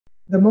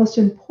The most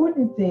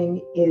important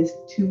thing is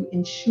to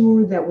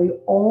ensure that we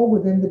all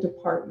within the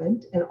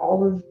department and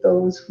all of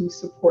those who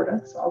support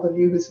us, all of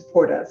you who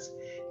support us,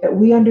 that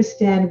we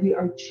understand we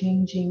are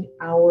changing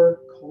our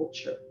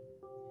culture.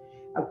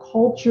 A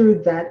culture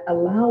that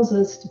allows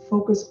us to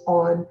focus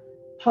on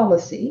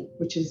policy,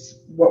 which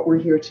is what we're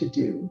here to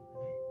do,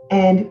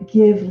 and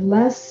give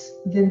less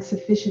than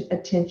sufficient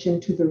attention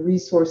to the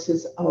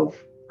resources of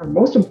our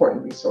most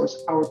important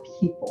resource, our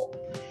people.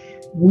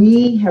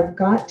 We have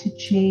got to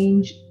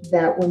change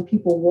that when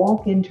people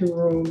walk into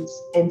rooms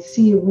and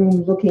see a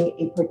room looking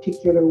a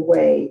particular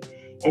way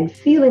and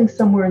feeling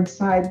somewhere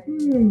inside,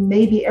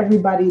 maybe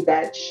everybody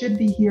that should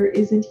be here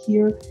isn't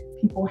here,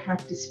 people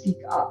have to speak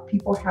up.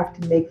 People have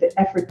to make the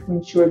effort to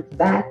ensure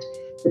that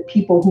the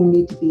people who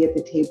need to be at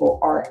the table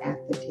are at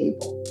the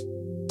table.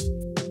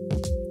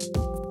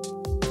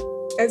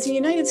 As the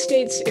United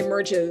States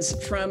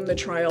emerges from the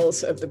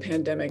trials of the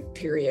pandemic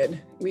period,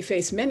 we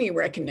face many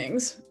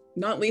reckonings,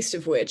 not least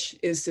of which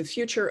is the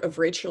future of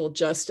racial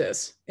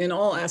justice in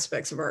all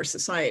aspects of our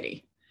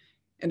society.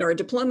 And our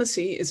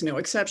diplomacy is no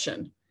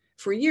exception.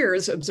 For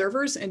years,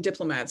 observers and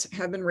diplomats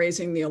have been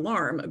raising the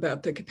alarm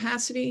about the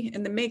capacity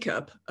and the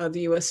makeup of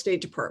the US State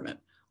Department,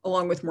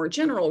 along with more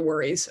general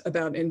worries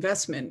about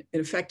investment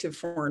in effective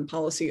foreign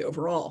policy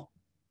overall.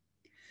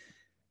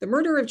 The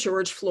murder of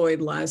George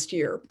Floyd last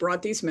year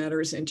brought these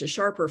matters into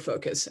sharper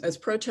focus as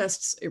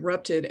protests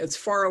erupted as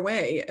far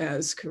away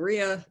as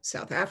Korea,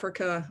 South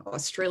Africa,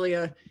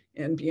 Australia,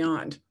 and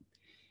beyond.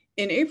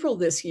 In April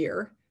this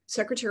year,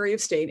 Secretary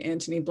of State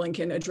Antony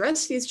Blinken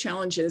addressed these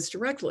challenges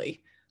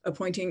directly,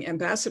 appointing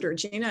Ambassador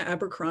Gina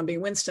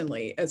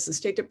Abercrombie-Winstanley as the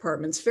State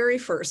Department's very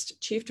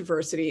first Chief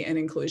Diversity and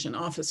Inclusion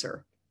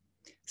Officer.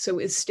 So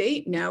is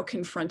state now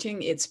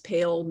confronting its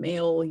pale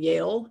male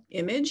Yale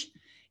image?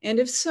 And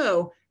if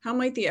so, how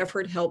might the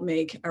effort help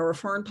make our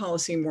foreign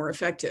policy more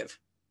effective?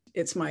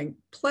 It's my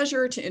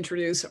pleasure to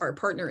introduce our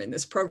partner in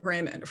this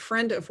program and a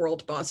friend of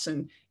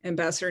WorldBoston,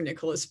 Ambassador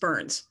Nicholas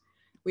Burns.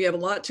 We have a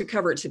lot to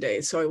cover today,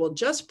 so I will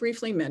just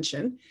briefly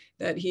mention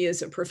that he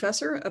is a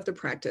professor of the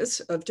practice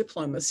of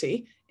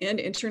diplomacy and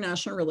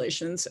international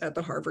relations at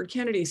the Harvard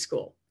Kennedy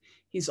School.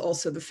 He's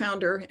also the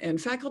founder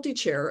and faculty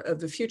chair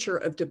of the Future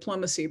of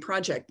Diplomacy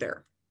project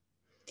there.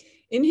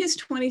 In his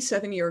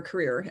 27-year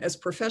career as a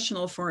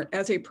professional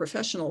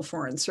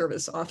foreign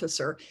service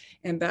officer,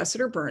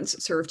 Ambassador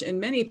Burns served in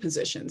many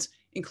positions,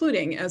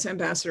 including as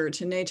ambassador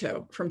to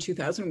NATO from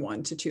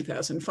 2001 to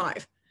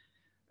 2005.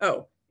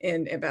 Oh,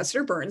 and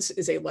Ambassador Burns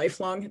is a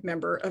lifelong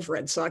member of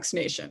Red Sox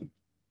Nation.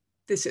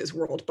 This is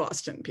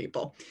WorldBoston,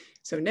 people.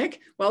 So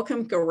Nick,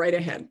 welcome, go right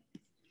ahead.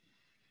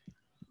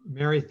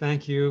 Mary,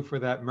 thank you for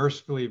that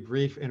mercifully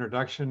brief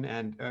introduction,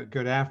 and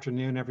good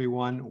afternoon,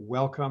 everyone.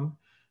 Welcome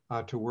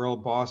to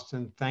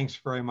WorldBoston. Thanks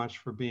very much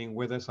for being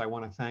with us. I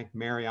want to thank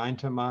Mary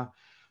Eintema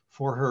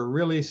for her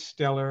really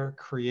stellar,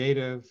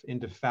 creative,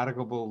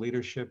 indefatigable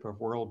leadership of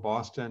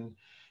WorldBoston.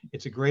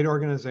 It's a great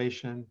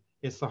organization.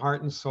 It's the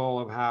heart and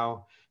soul of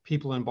how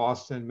people in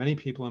Boston, many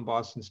people in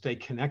Boston, stay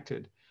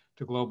connected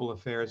to global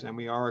affairs. And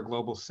we are a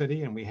global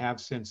city, and we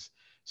have since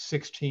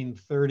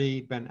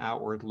 1630 been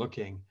outward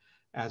looking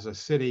as a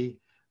city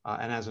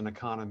and as an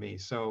economy.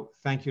 So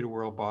thank you to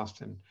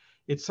WorldBoston.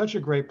 It's such a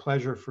great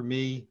pleasure for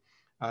me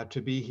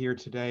to be here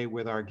today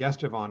with our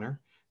guest of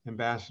honor,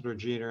 Ambassador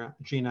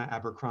Gina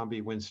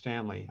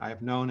Abercrombie-Winstanley. I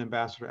have known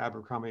Ambassador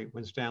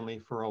Abercrombie-Winstanley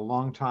for a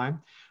long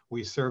time.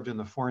 We served in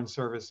the Foreign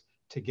Service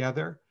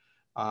together.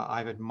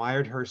 I've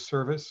admired her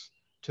service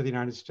to the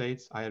United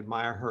States. I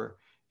admire her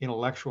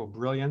intellectual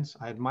brilliance.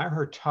 I admire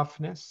her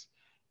toughness,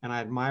 and I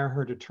admire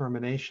her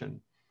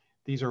determination.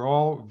 These are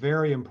all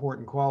very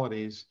important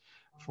qualities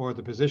for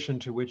the position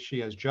to which she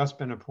has just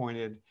been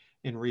appointed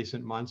in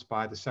recent months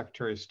by the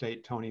Secretary of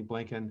State, Tony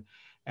Blinken,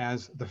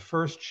 as the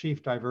first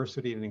Chief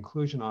Diversity and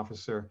Inclusion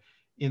Officer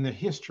in the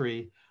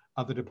history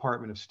of the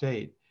Department of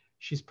State.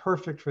 She's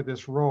perfect for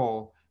this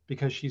role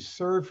because she's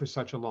served for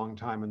such a long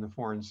time in the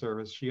Foreign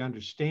Service. She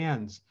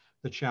understands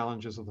the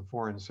challenges of the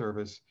Foreign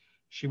Service.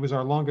 She was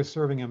our longest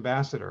serving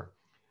ambassador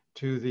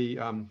to the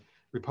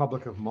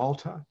Republic of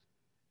Malta.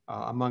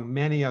 Among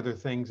many other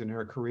things in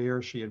her career,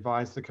 she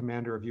advised the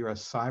commander of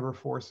US cyber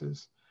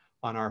forces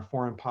on our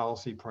foreign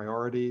policy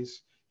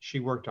priorities. She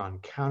worked on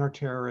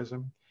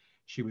counterterrorism.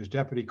 She was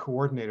deputy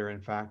coordinator,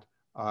 in fact,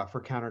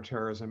 for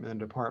counterterrorism in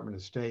the Department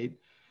of State.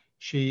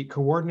 She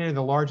coordinated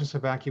the largest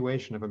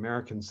evacuation of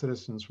American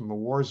citizens from a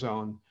war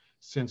zone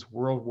since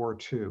World War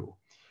II.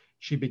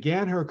 She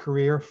began her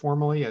career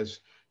formally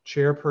as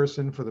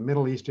chairperson for the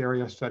Middle East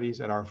Area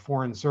Studies at our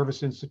Foreign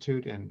Service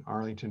Institute in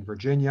Arlington,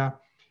 Virginia.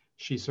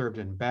 She served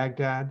in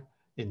Baghdad,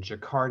 in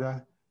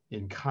Jakarta,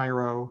 in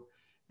Cairo,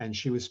 and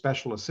she was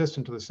special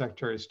assistant to the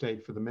Secretary of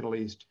State for the Middle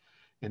East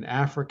and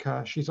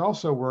Africa. She's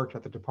also worked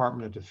at the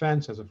Department of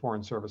Defense as a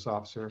Foreign Service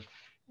officer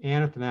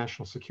and at the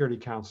National Security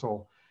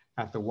Council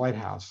at the White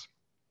House.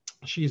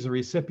 She's a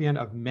recipient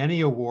of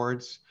many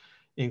awards,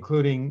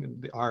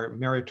 including our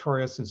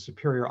Meritorious and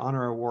Superior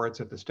Honor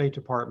Awards at the State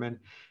Department.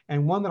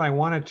 And one that I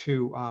wanted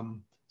to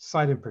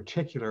cite in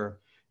particular,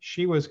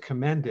 she was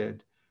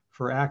commended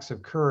for acts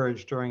of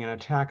courage during an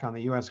attack on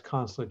the US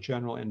Consulate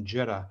General in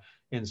Jeddah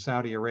in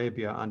Saudi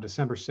Arabia on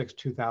December 6,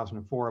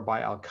 2004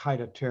 by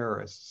Al-Qaeda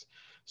terrorists.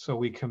 So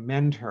we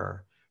commend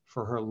her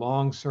for her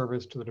long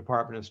service to the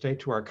Department of State,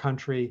 to our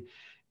country,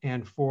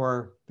 and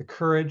for the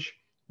courage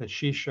that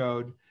she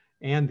showed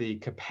and the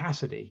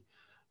capacity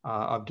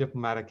of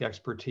diplomatic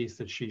expertise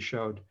that she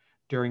showed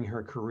during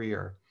her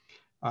career.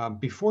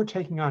 Before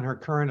taking on her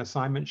current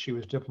assignment, she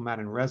was diplomat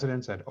in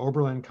residence at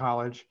Oberlin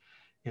College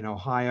in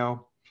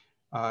Ohio.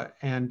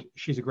 And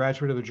she's a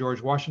graduate of the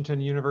George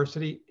Washington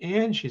University,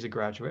 and she's a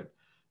graduate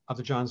of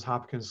the Johns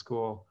Hopkins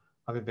School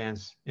of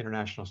Advanced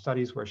International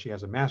Studies, where she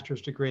has a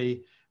master's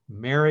degree.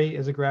 Mary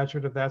is a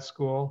graduate of that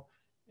school,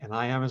 and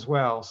I am as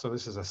well. So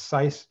this is a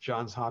SAIS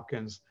Johns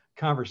Hopkins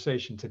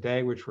conversation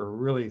today, which we're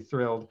really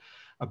thrilled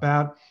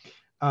about.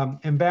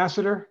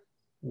 Ambassador,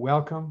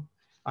 welcome.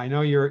 I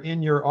know you're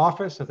in your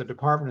office at the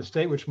Department of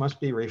State, which must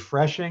be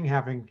refreshing,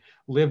 having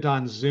lived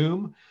on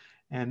Zoom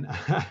and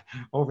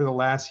over the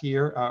last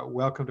year.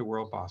 Welcome to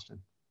WorldBoston.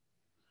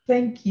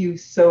 Thank you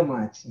so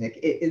much, Nick.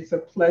 It is a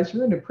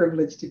pleasure and a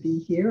privilege to be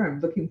here. I'm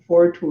looking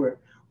forward to a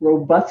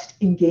robust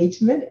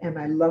engagement, and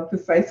I love the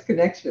SAIS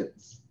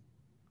connections.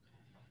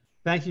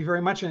 Thank you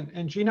very much.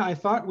 And Gina, I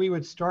thought we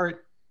would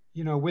start,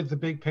 with the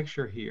big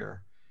picture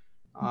here.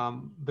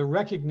 The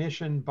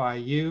recognition by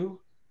you,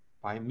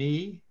 by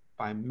me,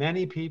 by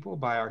many people,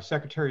 by our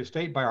Secretary of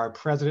State, by our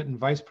President and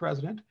Vice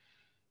President,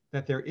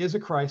 that there is a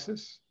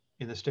crisis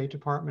in the State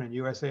Department and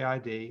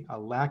USAID, a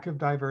lack of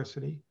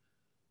diversity,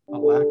 a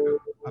lack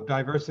of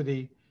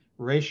diversity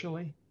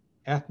racially,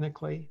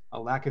 ethnically, a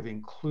lack of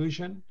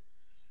inclusion.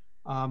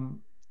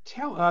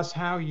 Tell us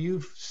how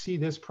you see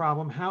this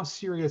problem. How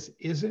serious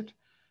is it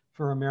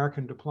for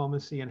American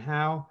diplomacy, and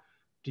how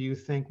do you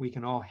think we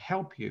can all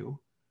help you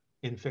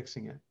in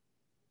fixing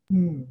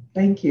it?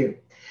 Thank you.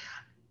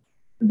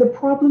 The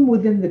problem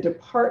within the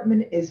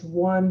department is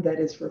one that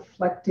is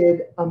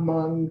reflected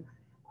among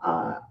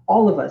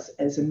all of us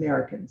as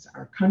Americans.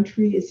 Our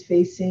country is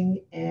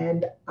facing,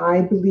 and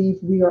I believe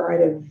we are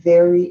at a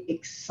very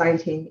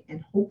exciting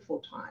and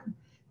hopeful time,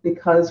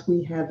 because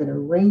we have an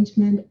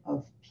arrangement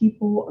of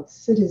people, of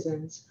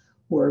citizens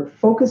who are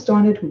focused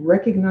on it, who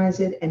recognize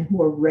it, and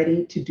who are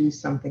ready to do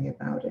something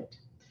about it.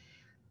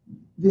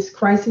 This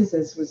crisis,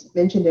 as was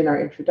mentioned in our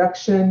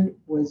introduction,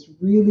 was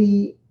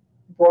really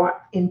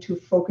brought into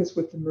focus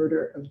with the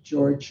murder of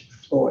George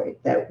Floyd,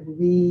 that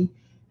we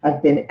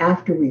have been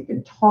after. We've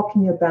been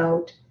talking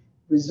about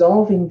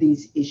resolving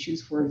these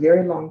issues for a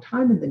very long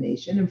time in the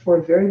nation and for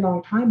a very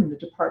long time in the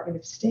Department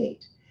of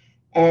State.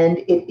 And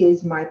it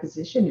is my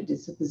position, it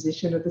is the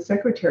position of the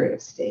Secretary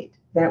of State,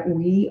 that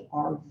we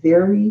are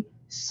very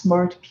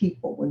smart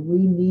people. When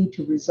we need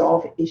to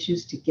resolve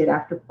issues to get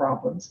after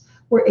problems,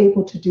 we're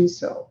able to do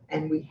so.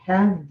 And we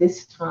have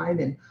this time,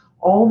 and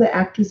all the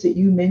actors that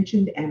you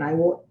mentioned, and I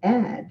will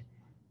add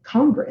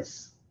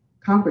Congress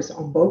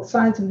on both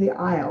sides of the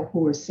aisle,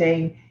 who are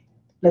saying,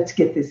 let's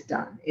get this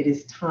done. It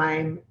is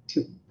time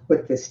to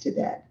put this to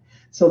bed.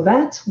 So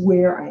that's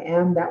where I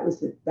am. That was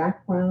the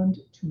background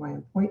to my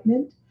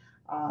appointment.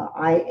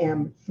 I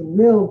am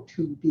thrilled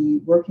to be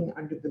working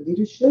under the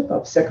leadership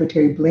of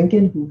Secretary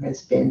Blinken, who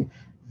has been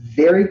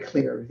very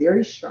clear,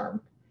 very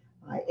sharp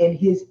in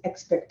his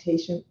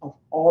expectation of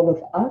all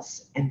of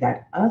us, and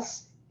that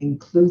us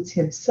includes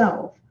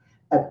himself,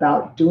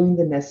 about doing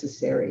the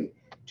necessary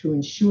to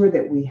ensure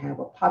that we have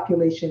a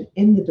population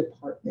in the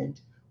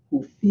department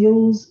who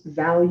feels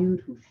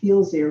valued, who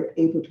feels they're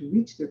able to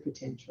reach their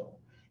potential,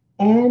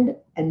 and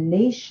a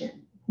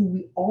nation who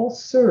we all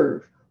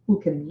serve, who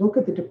can look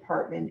at the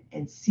department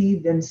and see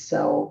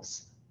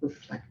themselves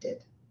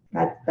reflected.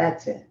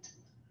 That's it.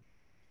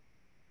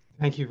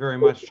 Thank you very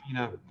much,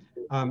 Gina.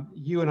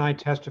 You and I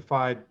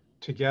testified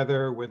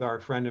together with our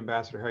friend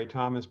Ambassador Harry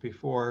Thomas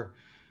before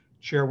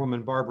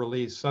Chairwoman Barbara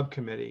Lee's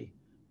subcommittee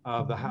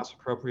of the House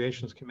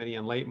Appropriations Committee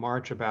in late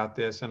March about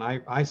this. And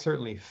I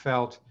certainly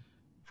felt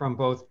from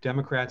both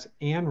Democrats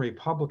and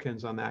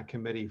Republicans on that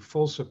committee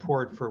full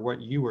support for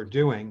what you were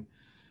doing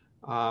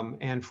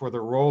and for the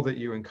role that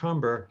you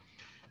encumber.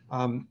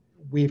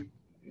 We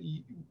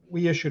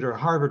issued a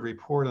Harvard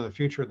report on the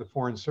future of the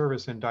Foreign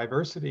Service, and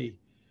diversity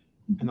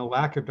and the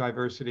lack of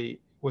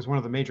diversity was one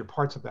of the major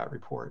parts of that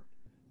report.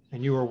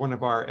 And you were one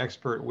of our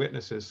expert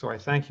witnesses, so I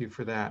thank you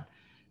for that.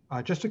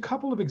 Just a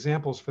couple of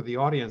examples for the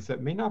audience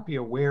that may not be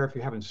aware, if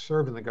you haven't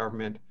served in the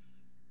government,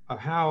 of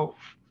how,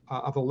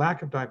 of the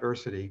lack of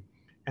diversity.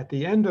 At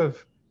the end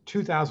of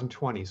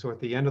 2020, so at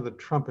the end of the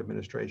Trump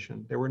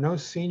administration, there were no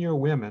senior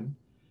women,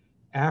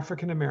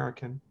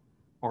 African-American,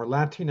 or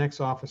Latinx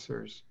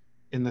officers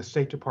in the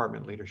State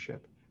Department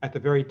leadership, at the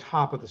very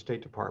top of the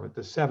State Department,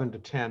 the 7 to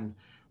 10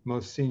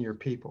 most senior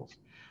people.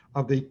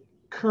 Of the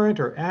current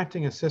or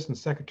acting assistant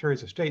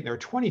secretaries of state, there are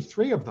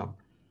 23 of them.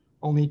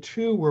 Only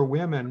 2 were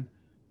women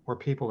or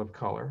people of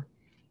color.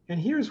 And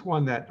here's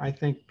one that I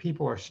think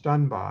people are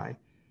stunned by.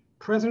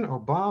 President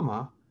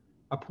Obama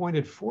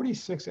appointed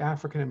 46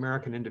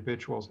 African-American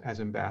individuals as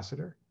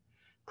ambassador.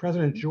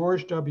 President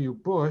George W.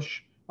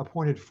 Bush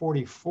appointed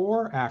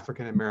 44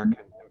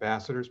 African-American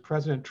ambassadors.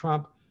 President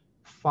Trump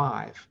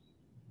 5.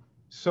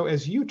 So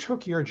as you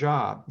took your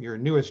job, your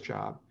newest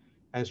job,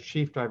 as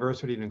Chief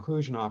Diversity and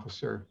Inclusion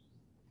Officer,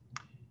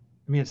 I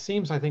mean, it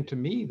seems, I think, to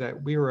me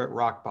that we were at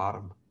rock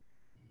bottom.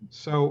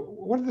 So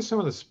what are some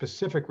of the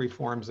specific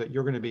reforms that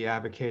you're going to be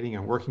advocating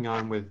and working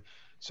on with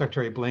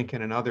Secretary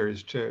Blinken and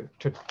others to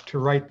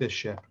right this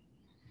ship?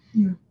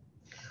 Yeah.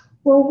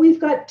 Well, we've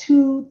got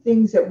two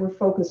things that we're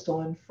focused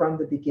on from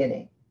the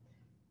beginning.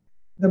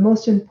 The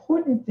most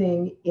important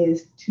thing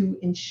is to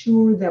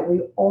ensure that we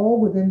all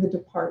within the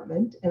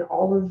department and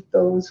all of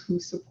those who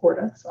support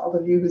us, all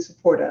of you who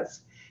support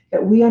us,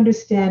 that we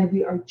understand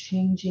we are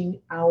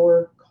changing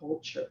our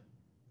culture.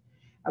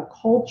 A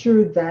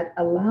culture that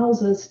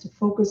allows us to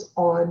focus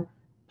on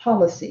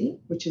policy,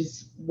 which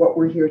is what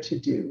we're here to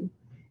do,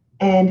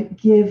 and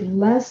give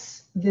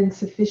less than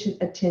sufficient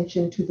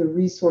attention to the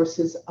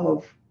resources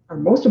of our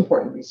most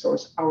important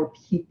resource, our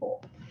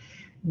people.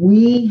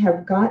 We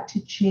have got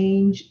to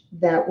change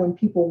that when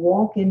people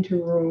walk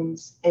into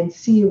rooms and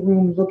see a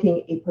room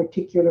looking a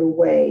particular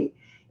way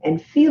and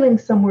feeling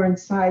somewhere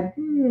inside,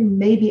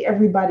 maybe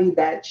everybody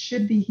that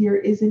should be here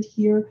isn't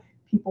here,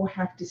 people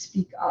have to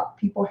speak up.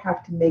 People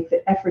have to make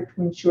the effort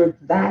to ensure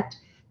that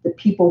the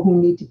people who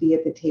need to be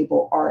at the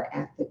table are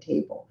at the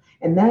table.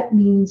 And that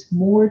means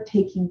more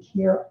taking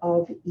care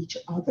of each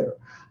other,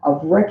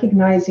 of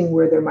recognizing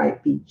where there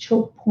might be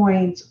choke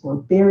points or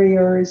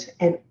barriers,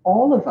 and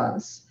all of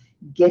us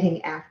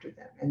getting after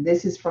them. And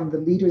this is from the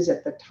leaders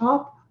at the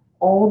top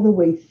all the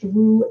way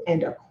through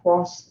and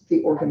across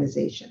the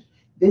organization.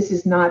 This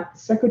is not the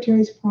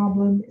secretary's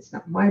problem. It's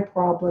not my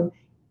problem.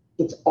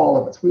 It's all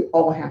of us. We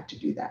all have to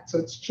do that. So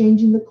it's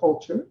changing the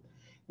culture.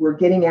 We're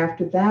getting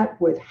after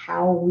that with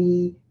how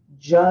we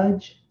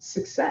judge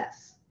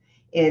success.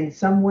 In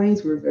some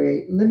ways, we're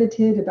very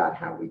limited about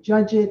how we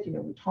judge it. You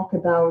know, we talk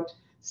about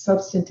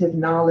substantive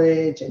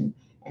knowledge and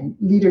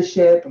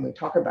leadership, and we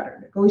talk about our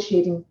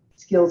negotiating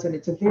skills, and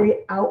it's a very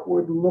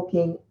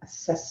outward-looking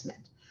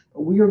assessment.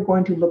 But we are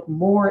going to look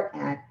more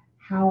at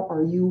how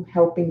are you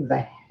helping the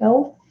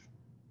health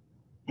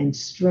and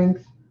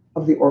strength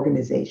of the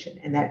organization,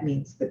 and that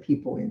means the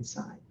people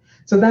inside.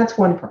 So that's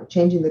one part,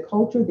 changing the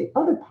culture. The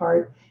other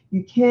part,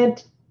 you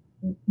can't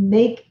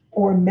make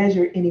or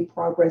measure any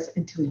progress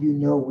until you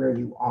know where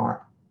you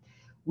are.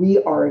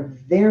 We are a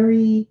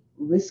very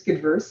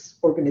risk-averse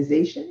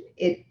organization.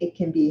 It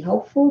can be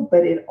helpful,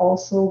 but it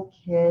also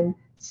can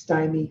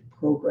stymie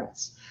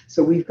progress.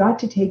 So we've got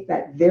to take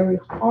that very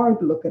hard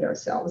look at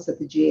ourselves that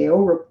the GAO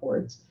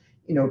reports,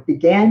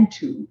 began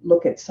to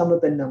look at some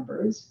of the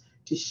numbers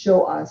to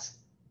show us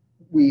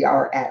we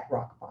are at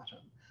rock bottom.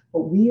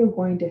 But we are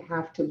going to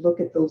have to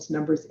look at those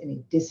numbers in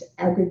a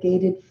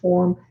disaggregated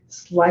form,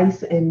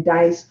 slice and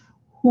dice.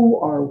 Who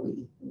are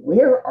we?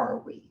 Where are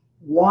we?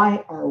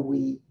 Why are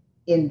we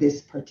in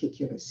this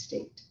particular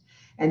state?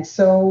 And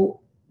so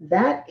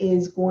that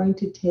is going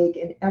to take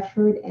an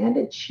effort and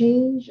a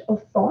change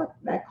of thought,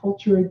 that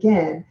culture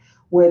again,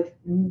 with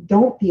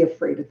don't be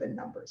afraid of the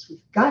numbers. We've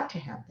got to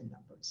have the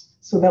numbers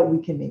so that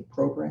we can make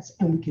progress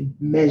and we can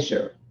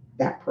measure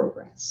that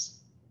progress.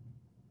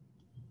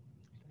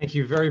 Thank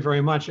you very,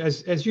 very much.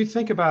 As you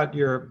think about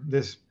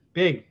this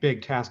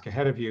big task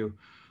ahead of you,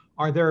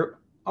 are there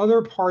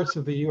other parts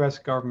of the U.S.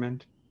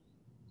 government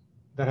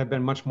that have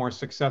been much more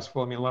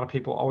successful? I mean, a lot of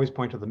people always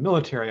point to the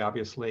military,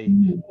 obviously,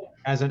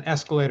 as an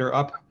escalator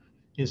up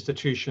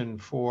institution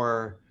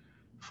for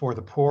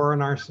the poor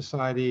in our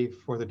society,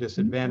 for the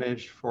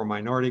disadvantaged, for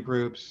minority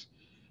groups.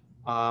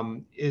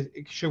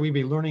 Should we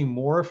be learning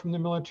more from the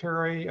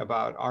military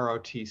about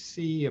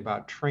ROTC,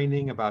 about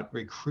training, about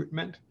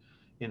recruitment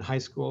in high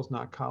schools,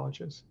 not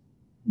colleges?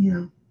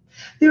 Yeah.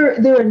 There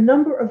are a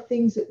number of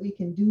things that we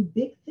can do,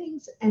 big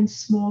things and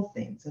small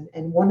things.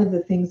 And one of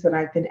the things that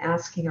I've been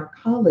asking our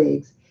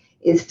colleagues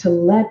is to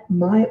let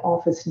my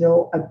office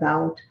know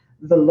about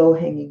the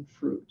low-hanging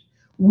fruit.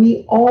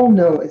 We all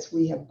know, as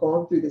we have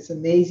gone through this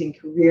amazing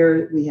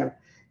career, we have,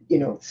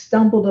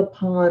 stumbled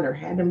upon or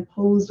had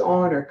imposed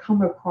on or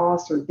come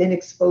across or been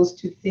exposed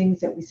to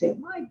things that we say,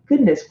 my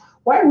goodness,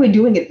 why are we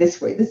doing it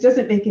this way? This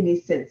doesn't make any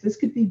sense. This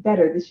could be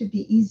better. This should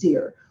be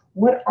easier.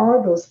 What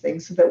are those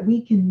things so that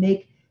we can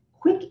make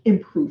quick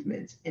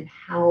improvements in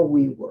how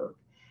we work?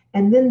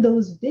 And then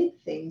those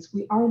big things,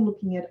 we are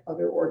looking at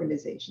other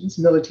organizations.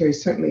 Military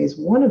certainly is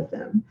one of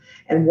them.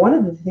 And one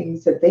of the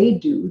things that they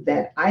do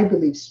that I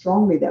believe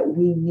strongly that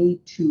we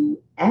need to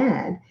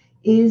add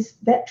is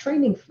that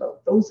training flow,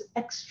 those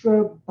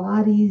extra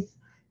bodies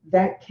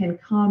that can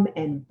come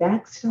and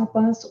backstop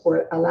us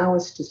or allow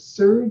us to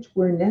surge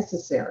where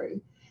necessary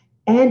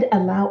and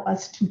allow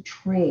us to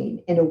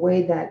train in a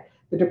way that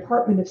the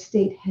Department of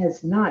State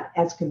has not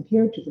as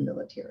compared to the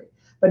military.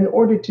 But in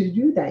order to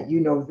do that,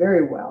 you know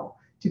very well,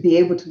 to be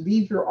able to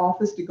leave your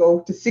office to go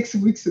to 6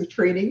 weeks of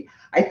training,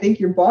 I think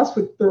your boss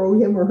would throw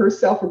him or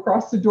herself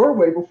across the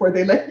doorway before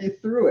they let you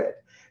through it.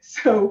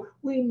 So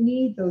we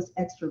need those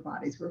extra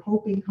bodies. We're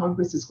hoping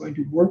Congress is going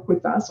to work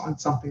with us on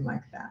something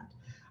like that.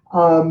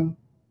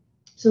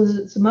 So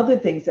there's some other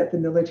things that the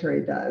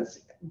military does,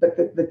 but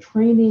the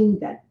training,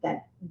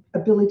 that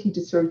ability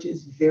to surge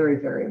is very,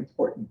 very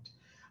important.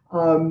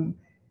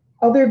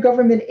 Other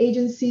government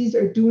agencies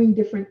are doing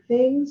different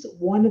things.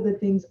 One of the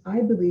things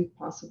I believe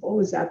possible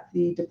is that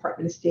the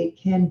Department of State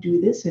can do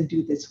this and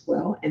do this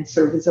well and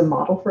serve as a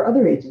model for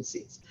other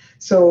agencies.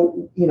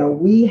 So,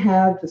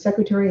 the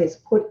Secretary has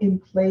put in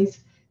place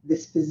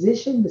this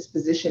position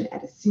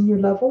at a senior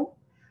level,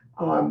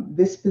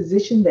 this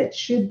position that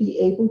should be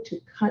able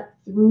to cut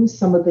through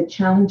some of the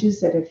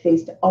challenges that have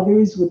faced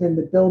others within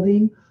the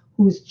building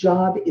whose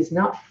job is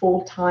not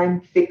full-time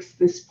fix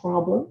this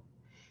problem,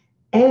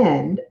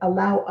 and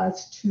allow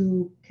us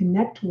to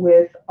connect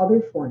with other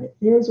foreign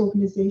affairs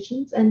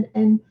organizations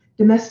and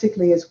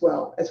domestically as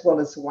well as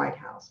the White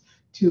House,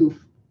 to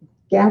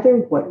gather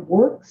what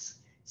works,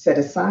 set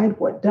aside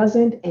what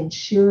doesn't, and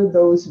share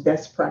those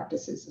best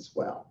practices as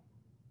well.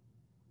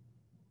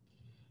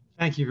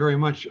 Thank you very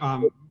much.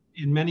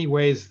 In many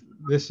ways,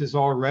 this is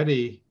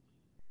already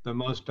the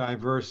most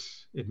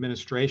diverse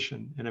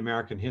administration in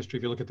American history.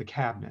 If you look at the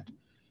cabinet,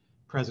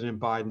 President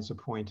Biden's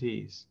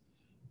appointees.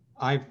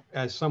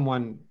 As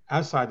someone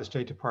outside the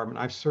State Department,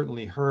 I've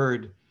certainly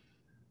heard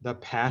the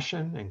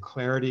passion and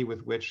clarity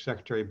with which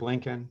Secretary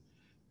Blinken,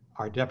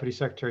 our Deputy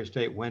Secretary of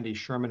State, Wendy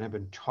Sherman, have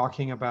been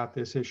talking about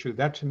this issue.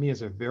 That to me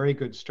is a very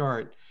good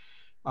start.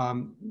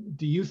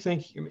 Do you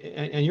think,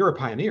 and you're a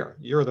pioneer,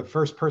 you're the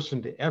first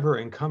person to ever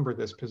encumber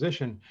this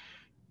position,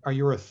 are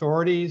your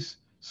authorities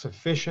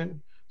sufficient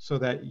so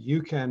that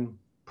you can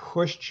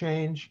push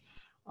change?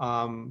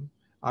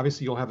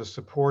 Obviously, you'll have the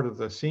support of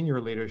the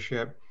senior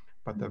leadership,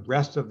 but the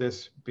rest of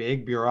this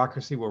big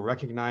bureaucracy will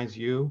recognize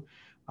you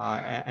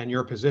and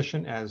your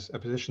position as a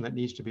position that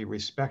needs to be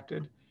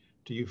respected.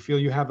 Do you feel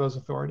you have those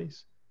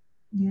authorities?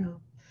 Yeah,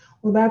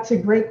 well, that's a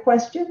great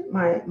question.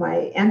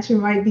 My answer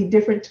might be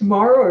different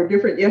tomorrow or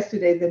different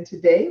yesterday than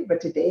today,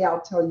 but today I'll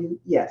tell you,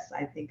 yes,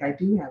 I think I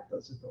do have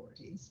those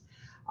authorities.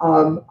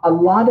 A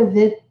lot of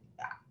it,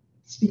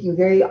 speaking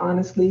very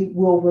honestly,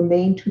 will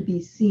remain to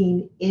be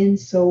seen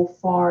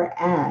insofar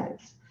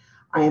as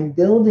I am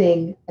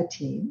building a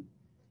team.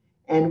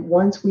 And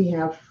once we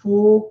have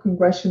full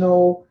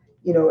congressional,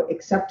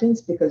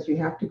 acceptance, because you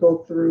have to go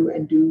through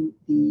and do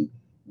the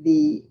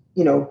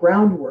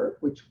groundwork,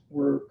 which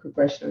were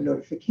congressional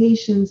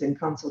notifications and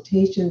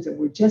consultations, and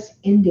we're just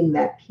ending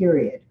that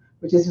period,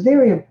 which is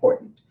very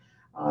important.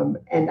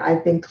 And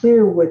I've been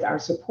clear with our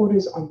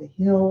supporters on the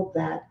Hill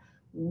that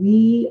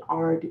we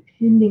are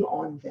depending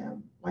on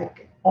them,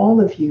 like all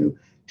of you,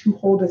 to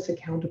hold us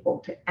accountable,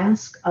 to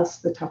ask us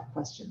the tough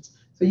questions.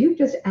 So you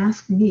just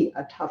asked me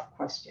a tough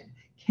question.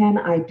 Can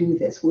I do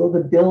this? Will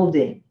the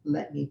building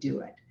let me do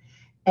it?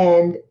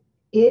 And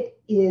it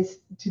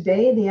is,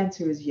 today the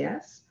answer is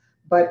yes,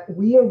 but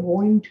we are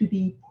going to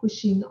be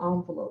pushing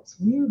envelopes.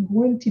 We are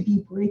going to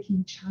be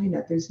breaking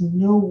China. There's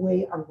no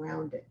way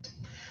around it.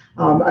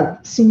 A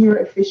senior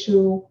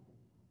official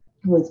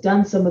who has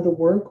done some of the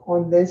work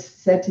on this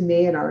said to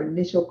me in our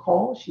initial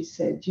call, she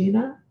said,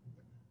 Gina,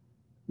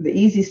 the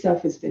easy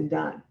stuff has been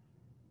done.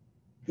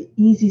 The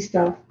easy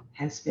stuff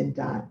has been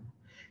done.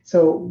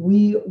 So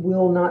we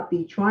will not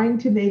be trying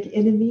to make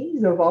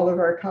enemies of all of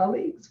our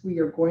colleagues. We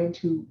are going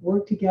to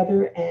work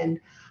together.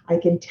 And I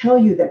can tell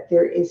you that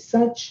there is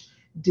such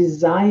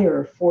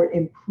desire for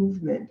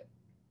improvement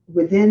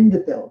within the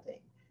building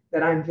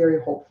that I'm very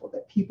hopeful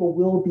that people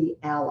will be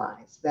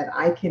allies, that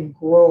I can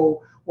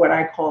grow what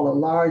I call a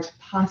large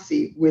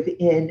posse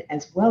within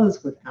as well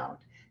as without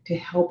to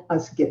help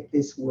us get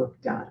this work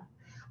done.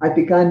 I've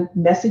begun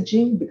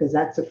messaging because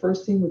that's the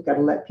first thing. We've got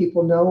to let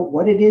people know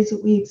what it is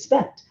that we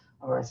expect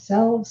of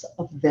ourselves,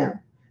 of them.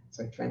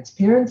 So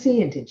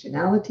transparency,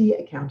 intentionality,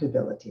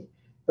 accountability.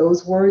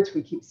 Those words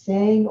we keep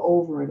saying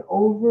over and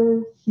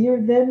over,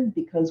 hear them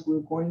because we're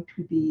going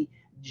to be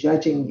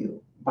judging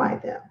you by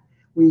them.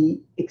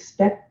 We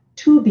expect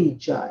to be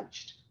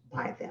judged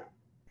by them.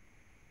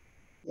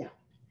 Yeah.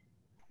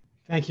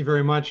 Thank you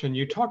very much. And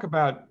you talk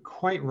about,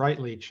 quite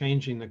rightly,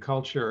 changing the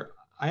culture.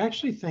 I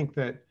actually think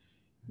that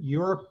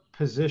your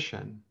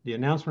position, the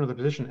announcement of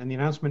the position and the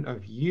announcement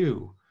of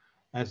you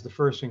as the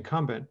first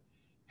incumbent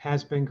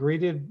has been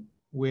greeted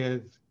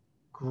with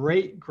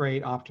great,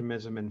 great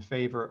optimism and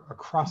favor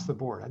across the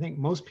board. I think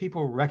most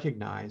people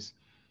recognize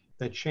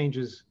that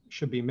changes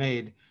should be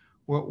made.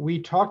 What we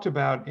talked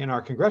about in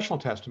our congressional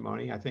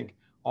testimony, I think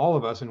all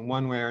of us in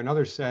one way or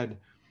another said,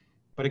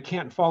 but it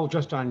can't fall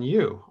just on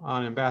you,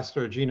 on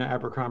Ambassador Gina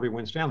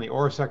Abercrombie-Winstanley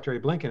or Secretary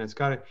Blinken. It's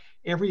got to,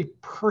 every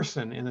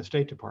person in the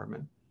State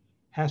Department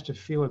has to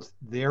feel it's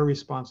their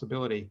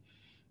responsibility.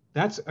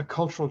 That's a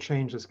cultural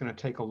change that's going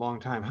to take a long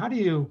time. How do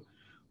you,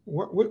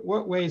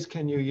 what ways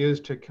can you use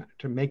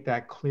to make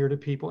that clear to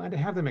people and to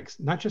have them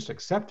not just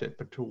accept it,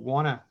 but to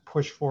want to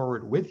push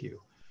forward with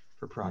you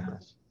for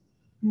progress?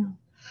 Yeah.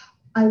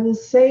 I will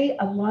say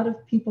a lot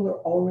of people are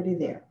already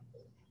there.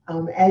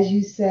 As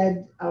you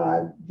said,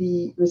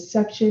 the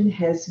reception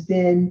has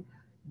been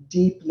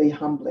deeply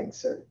humbling,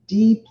 sir,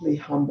 deeply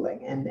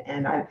humbling.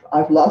 And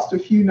I've lost a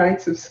few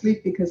nights of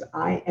sleep because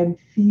I am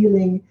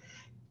feeling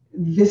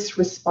this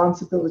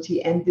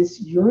responsibility and this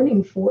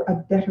yearning for a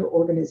better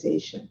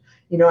organization.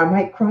 You know, I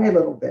might cry a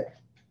little bit.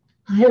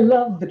 I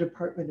love the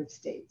Department of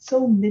State.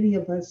 So many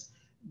of us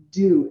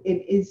do.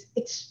 It is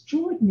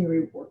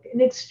extraordinary work,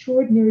 an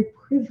extraordinary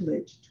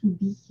privilege to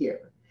be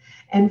here.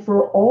 And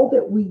for all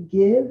that we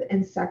give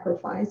and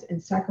sacrifice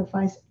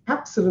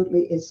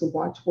absolutely is the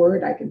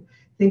watchword. I can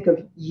think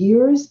of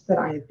years that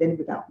I have been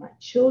without my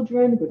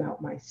children,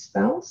 without my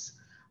spouse,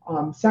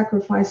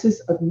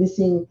 sacrifices of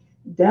missing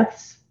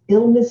deaths,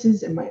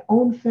 illnesses in my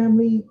own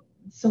family,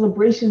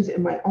 celebrations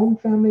in my own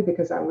family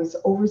because I was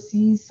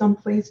overseas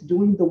someplace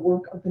doing the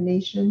work of the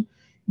nation,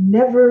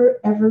 never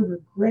ever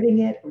regretting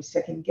it or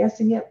second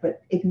guessing it,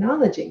 but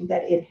acknowledging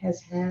that it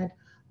has had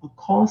a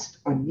cost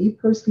on me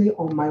personally,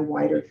 on my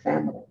wider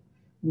family.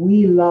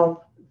 We love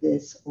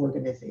this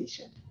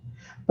organization,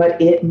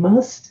 but it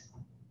must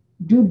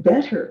do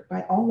better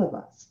by all of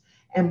us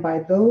and by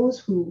those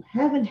who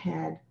haven't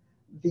had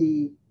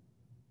the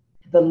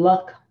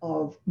luck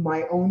of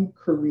my own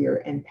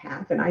career and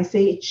path. And I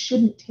say it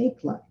shouldn't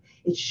take luck.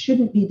 It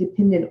shouldn't be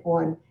dependent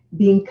on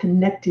being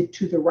connected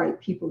to the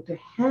right people to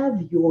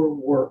have your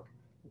work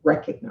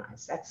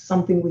recognized. That's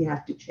something we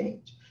have to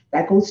change.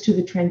 That goes to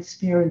the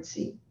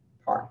transparency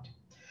part.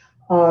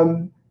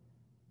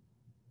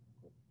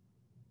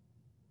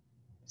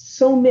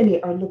 So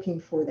many are looking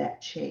for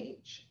that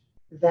change,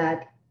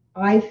 that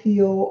I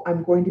feel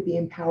I'm going to be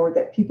empowered,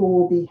 that people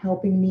will be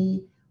helping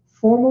me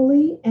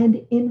formally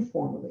and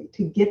informally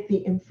to get the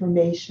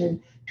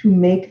information, to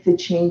make the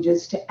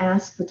changes, to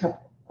ask the tough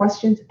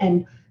questions,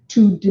 and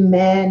to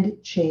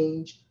demand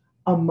change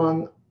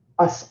among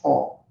us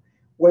all,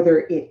 whether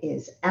it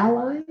is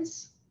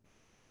allies,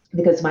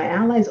 because my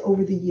allies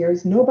over the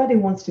years, nobody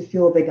wants to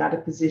feel they got a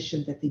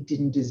position that they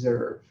didn't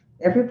deserve.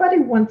 Everybody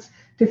wants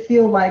to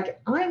feel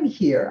like I'm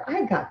here,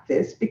 I got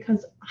this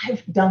because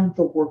I've done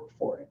the work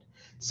for it.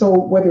 So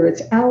whether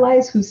it's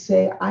allies who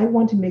say, I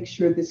want to make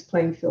sure this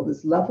playing field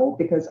is level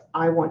because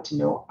I want to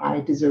know I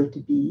deserve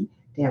to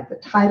have the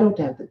title,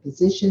 to have the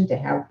position, to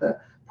have the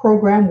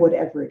program,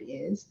 whatever it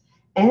is,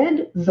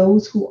 and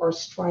those who are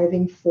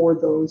striving for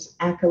those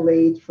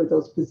accolades, for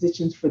those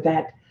positions, for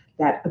that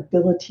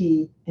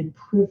ability and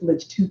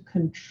privilege to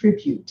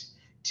contribute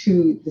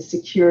to the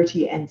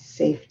security and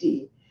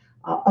safety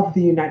of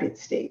the United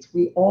States.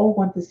 We all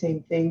want the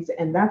same things,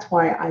 and that's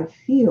why I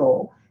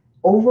feel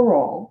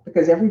overall,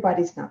 because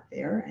everybody's not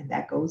there, and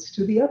that goes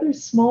to the other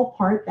small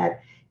part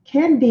that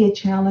can be a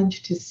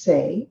challenge to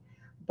say,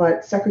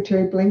 but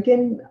Secretary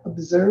Blinken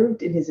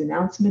observed in his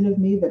announcement of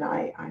me that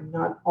I'm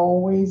not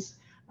always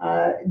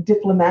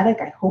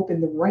diplomatic. I hope in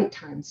the right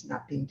times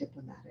not being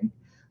diplomatic,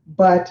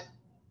 but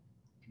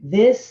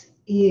this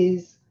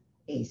is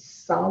a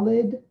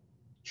solid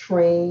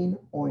train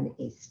on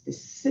a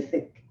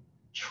specific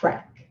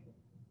track,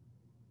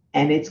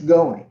 and it's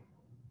going.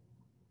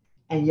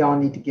 And y'all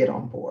need to get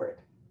on board.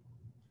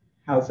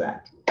 How's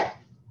that?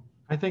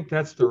 I think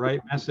that's the right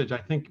message. I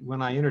think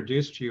when I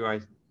introduced you, I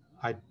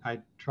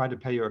tried to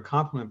pay you a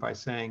compliment by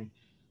saying,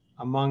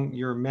 among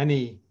your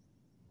many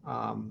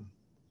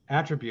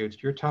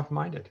attributes, you're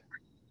tough-minded.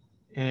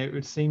 And it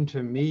would seem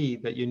to me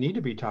that you need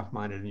to be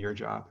tough-minded in your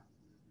job,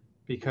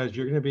 because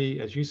you're going to be,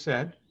 as you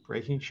said,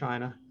 breaking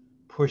China,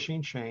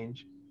 pushing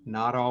change,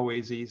 not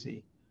always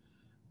easy.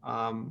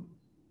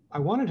 I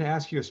wanted to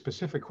ask you a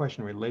specific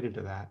question related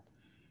to that.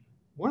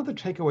 One of the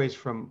takeaways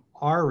from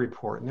our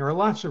report, and there are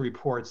lots of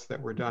reports that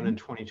were done in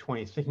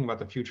 2020 thinking about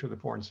the future of the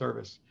Foreign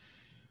Service,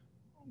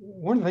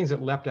 one of the things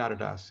that leapt out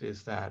at us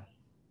is that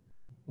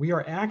we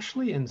are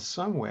actually in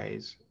some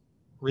ways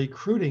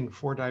recruiting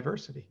for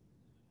diversity.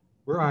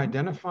 We're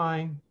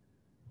identifying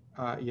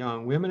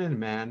young women and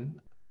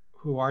men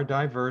who are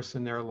diverse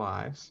in their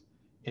lives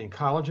in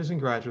colleges and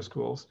graduate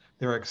schools.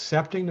 They're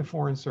accepting the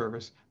Foreign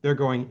Service. They're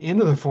going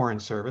into the Foreign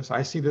Service.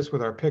 I see this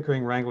with our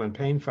Pickering, Wrangell, and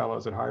Payne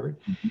fellows at Harvard.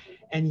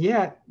 And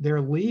yet they're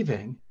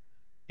leaving,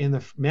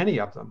 many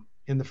of them,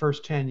 in the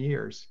first 10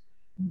 years.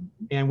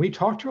 And we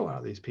talk to a lot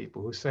of these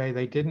people who say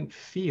they didn't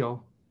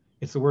feel,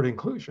 it's the word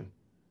inclusion,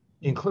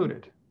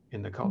 included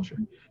in the culture.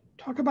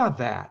 Talk about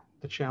that,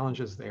 the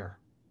challenges there.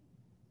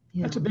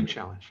 Yeah. That's a big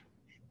challenge.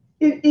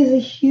 It is a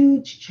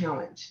huge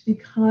challenge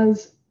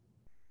because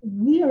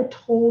we are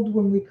told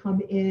when we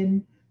come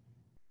in,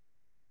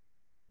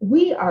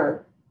 we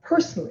are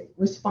personally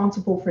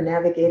responsible for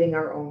navigating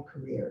our own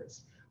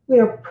careers. We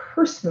are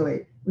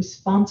personally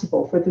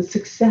responsible for the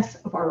success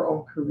of our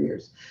own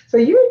careers. So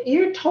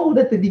you're told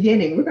at the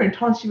beginning, we're going to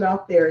toss you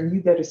out there and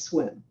you better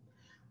swim.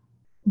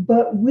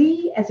 But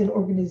we as an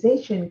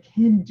organization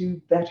can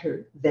do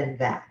better than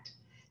that.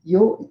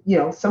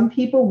 Some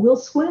people will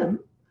swim.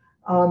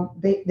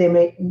 They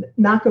may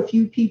knock a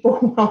few people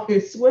while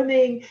they're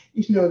swimming.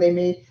 They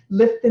may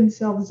lift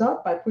themselves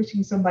up by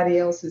pushing somebody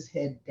else's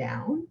head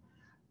down.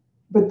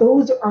 But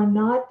those are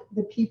not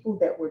the people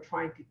that we're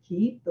trying to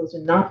keep. Those are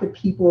not the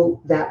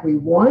people that we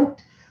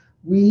want.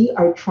 We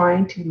are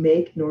trying to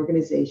make an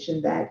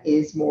organization that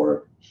is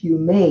more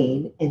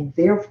humane and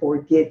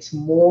therefore gets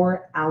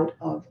more out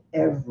of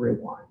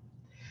everyone.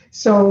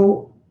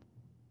 So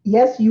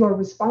yes, you are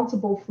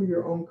responsible for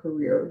your own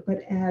career,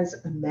 but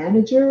as a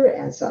manager,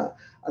 as a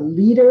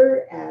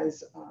leader,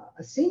 as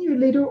a senior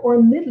leader or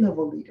a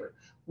mid-level leader,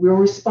 We're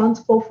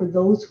responsible for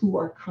those who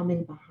are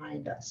coming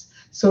behind us.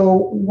 So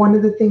one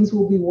of the things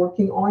we'll be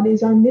working on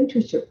is our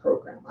mentorship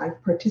program.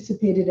 I've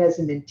participated as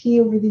a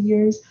mentee over the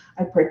years.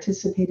 I've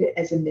participated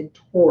as a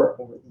mentor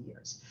over the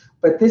years.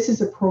 But this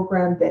is a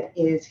program that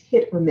is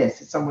hit or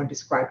miss, as someone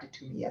described it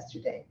to me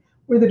yesterday.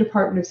 We're the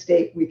Department of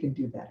State, we can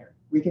do better.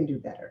 We can do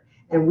better.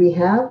 And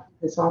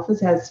this office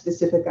has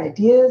specific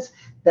ideas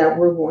that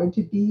we're going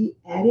to be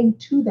adding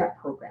to that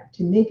program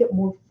to make it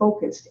more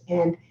focused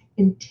and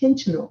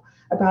intentional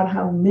about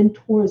how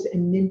mentors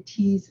and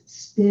mentees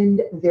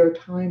spend their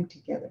time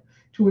together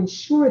to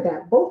ensure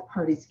that both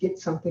parties get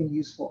something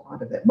useful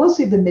out of it.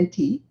 Mostly the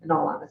mentee, in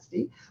all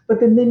honesty, but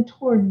the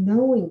mentor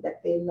knowing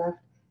that they left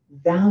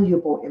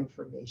valuable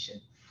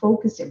information,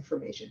 focused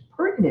information,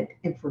 pertinent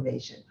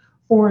information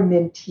for a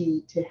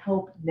mentee to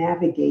help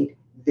navigate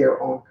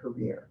their own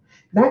career.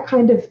 That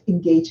kind of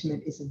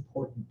engagement is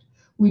important.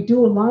 We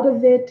do a lot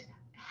of it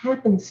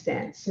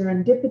happenstance,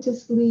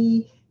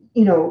 serendipitously.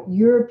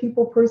 You're a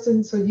people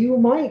person, so you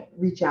might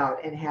reach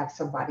out and have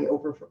somebody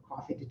over for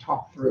coffee to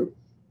talk through.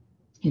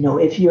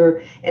 If you're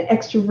an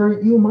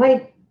extrovert, you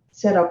might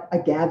set up a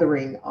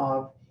gathering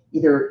of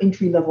either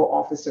entry-level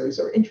officers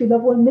or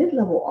entry-level and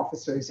mid-level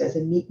officers as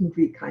a meet and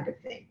greet kind of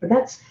thing. But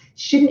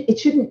it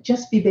shouldn't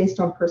just be based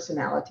on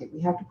personality.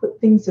 We have to put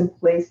things in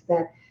place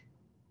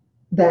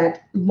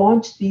that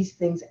launch these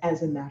things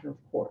as a matter of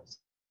course.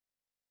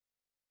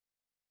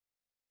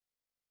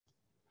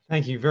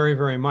 Thank you very,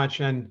 very much.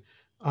 And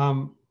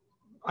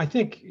I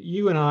think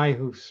you and I,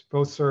 who've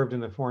both served in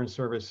the Foreign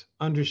Service,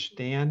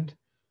 understand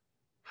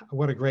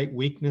what a great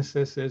weakness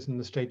this is in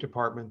the State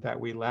Department, that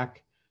we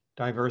lack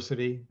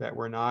diversity, that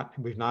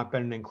we've not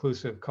been an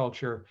inclusive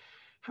culture.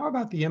 How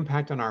about the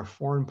impact on our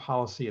foreign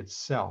policy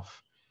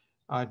itself?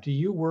 Do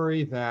you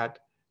worry that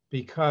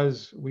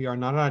because we are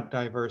not a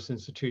diverse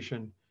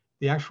institution,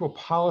 the actual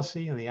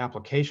policy and the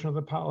application of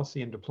the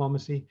policy and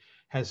diplomacy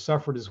has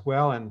suffered as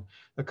well? And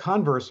the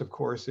converse, of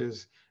course,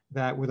 is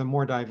that with a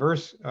more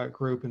diverse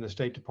group in the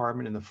State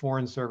Department, in the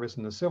Foreign Service,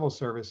 and the Civil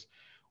Service,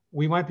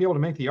 we might be able to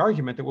make the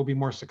argument that we'll be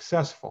more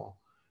successful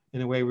in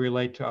the way we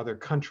relate to other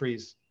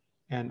countries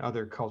and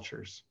other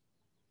cultures.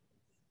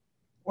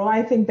 Well,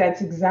 I think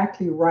that's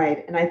exactly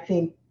right. And I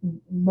think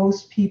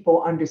most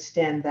people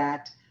understand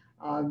that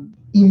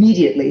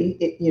immediately,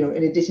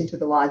 in addition to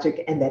the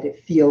logic, and that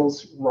it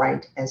feels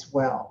right as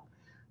well.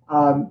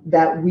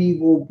 That we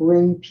will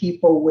bring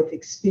people with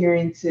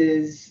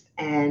experiences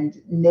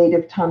and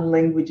native tongue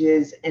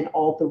languages and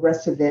all the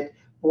rest of it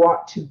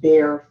brought to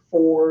bear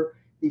for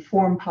the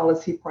foreign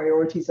policy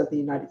priorities of the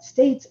United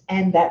States,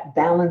 and that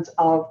balance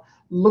of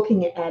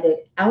looking at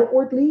it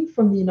outwardly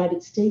from the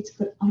United States,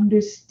 but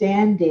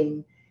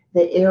understanding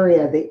the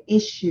area, the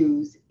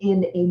issues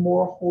in a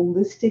more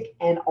holistic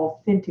and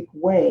authentic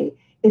way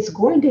is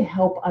going to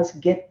help us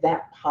get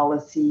that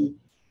policy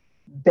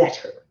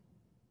better.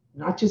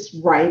 Not just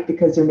right,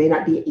 because there may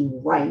not be a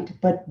right,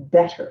 but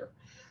better.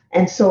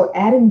 And so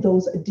adding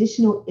those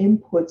additional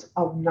inputs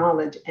of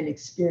knowledge and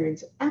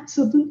experience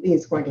absolutely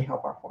is going to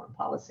help our foreign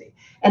policy.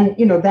 And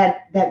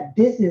that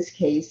business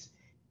case,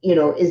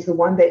 is the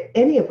one that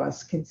any of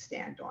us can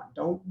stand on.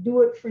 Don't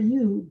do it for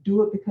you,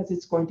 do it because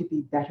it's going to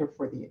be better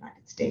for the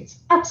United States.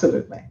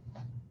 Absolutely.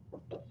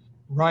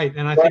 Right,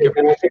 and I think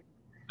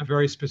a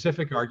very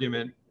specific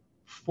argument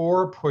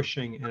for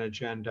pushing an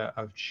agenda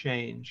of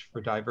change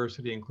for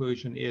diversity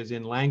inclusion is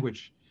in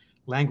language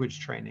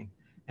training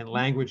and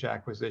language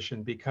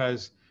acquisition,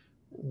 because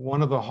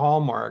one of the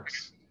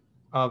hallmarks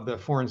of the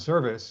Foreign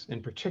Service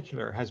in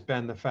particular has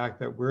been the fact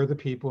that we're the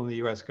people in the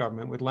US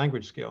government with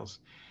language skills.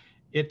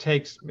 It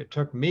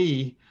took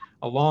me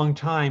a long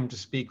time to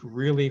speak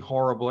really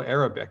horrible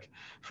Arabic,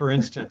 for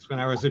instance, when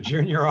I was a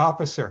junior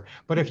officer.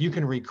 But if you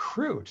can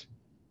recruit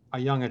a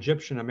young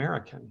Egyptian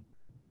American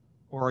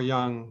or a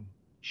young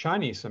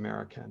Chinese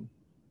American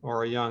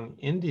or a young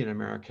Indian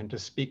American to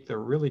speak the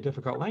really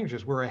difficult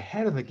languages, we're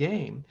ahead of the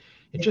game.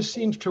 It just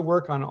seems to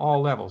work on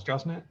all levels,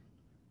 doesn't it?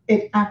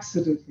 It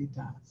absolutely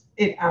does.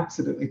 It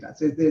absolutely does.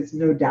 There's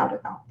no doubt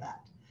about that.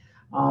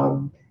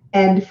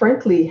 And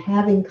frankly,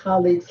 having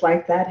colleagues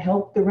like that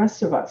help the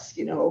rest of us,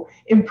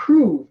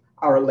 improve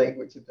our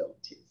language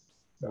abilities.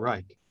 So.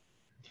 Right.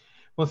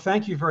 Well,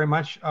 thank you very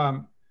much.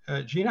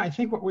 Gina, I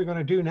think what we're going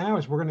to do now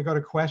is we're going to go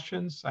to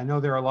questions. I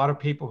know there are a lot of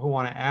people who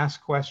want to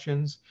ask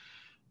questions.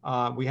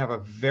 We have a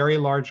very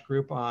large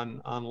group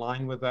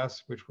online with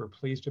us, which we're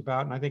pleased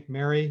about. And I think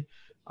Mary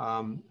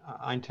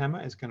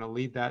Antony is going to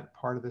lead that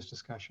part of this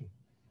discussion.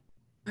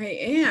 I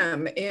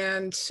am.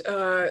 And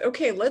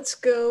okay, let's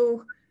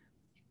go.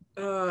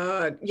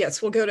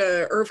 Yes, we'll go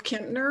to Irv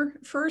Kintner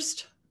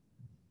first.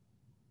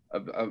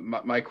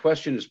 My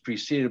question is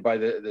preceded by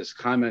this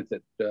comment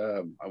that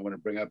I want to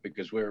bring up,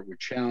 because we're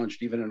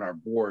challenged even in our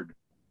board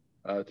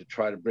to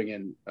try to bring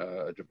in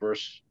a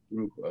diverse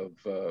group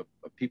of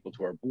people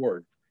to our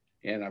board.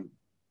 And I'm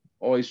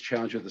always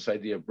challenged with this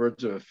idea of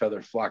birds of a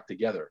feather flock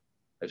together.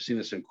 I've seen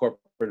this in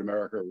corporate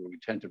America, where we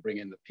tend to bring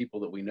in the people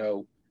that we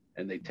know,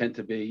 and they tend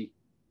to be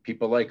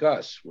people like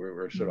us, where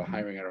we're sort of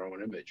hiring at our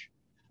own image.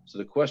 So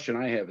the question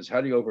I have is,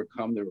 how do you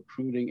overcome the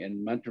recruiting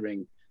and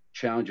mentoring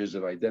challenges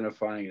of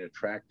identifying and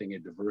attracting a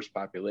diverse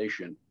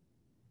population,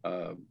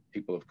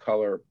 people of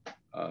color,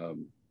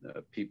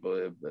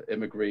 people,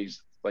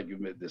 immigrants, like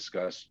you've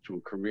discussed, to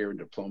a career in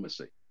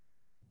diplomacy?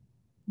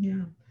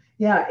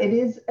 Yeah, it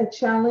is a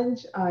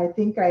challenge. I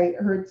think I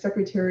heard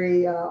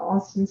Secretary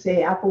Austin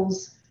say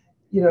apples,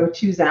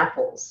 choose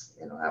apples.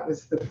 That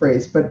was the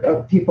phrase,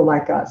 but people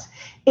like us.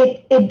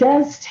 It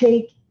does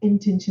take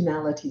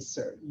intentionality,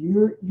 sir.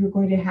 You're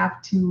going to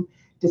have to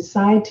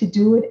decide to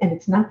do it. And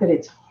it's not that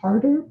it's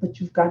harder, but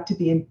you've got to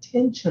be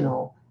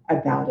intentional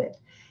about it.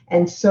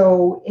 And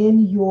so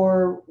in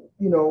your,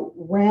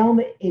 realm,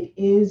 it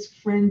is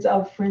friends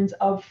of friends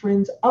of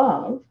friends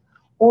of,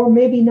 or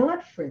maybe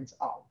not friends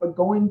of, but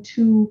going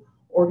to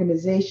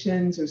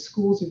organizations or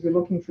schools, if you're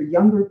looking for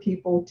younger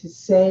people, to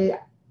say,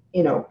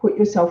 put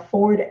yourself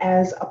forward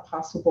as a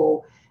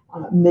possible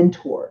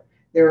mentor.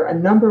 There are a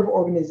number of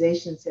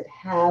organizations that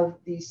have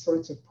these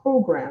sorts of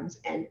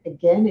programs. And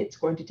again, it's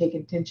going to take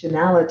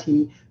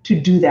intentionality to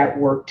do that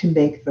work, to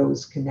make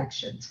those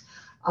connections.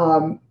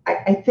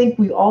 I think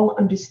we all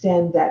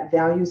understand that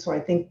value. So I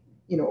think,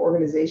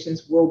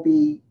 organizations will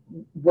be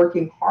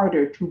working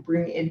harder to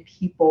bring in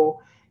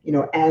people,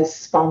 as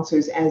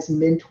sponsors, as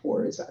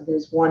mentors.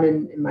 There's one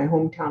in my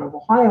hometown of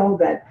Ohio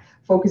that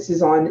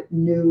focuses on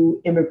new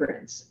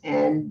immigrants.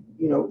 And,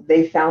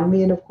 they found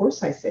me, and of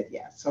course I said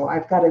yes. So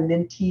I've got a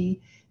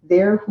mentee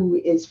there who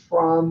is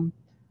from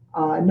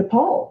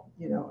Nepal,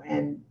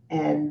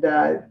 and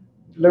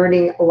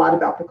learning a lot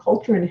about the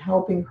culture and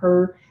helping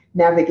her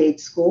navigate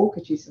school,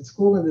 because she's in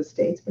school in the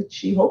States, but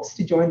she hopes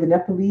to join the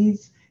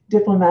Nepalese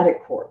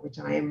Diplomatic Corps, which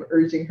I am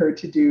urging her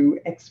to do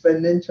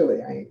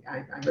exponentially.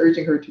 I'm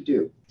urging her to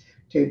do,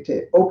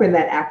 to open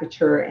that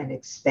aperture and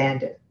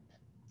expand it.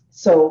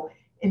 So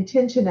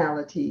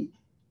intentionality,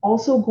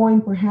 also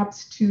going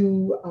perhaps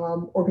to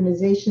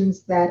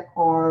organizations that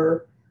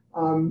are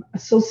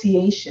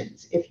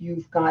associations. If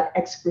you've got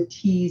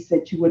expertise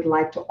that you would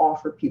like to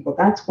offer people,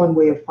 that's one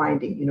way of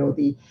finding,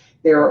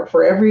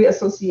 for every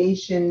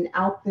association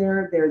out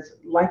there, there's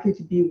likely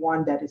to be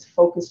one that is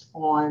focused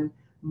on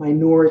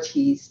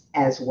minorities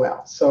as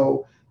well.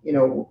 So,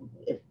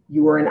 if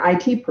you are an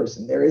IT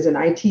person, there is an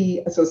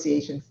IT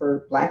association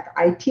for Black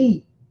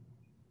IT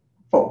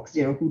folks,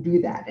 who do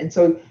that. And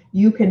so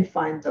you can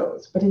find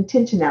those. But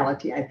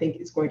intentionality, I think,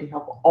 is going to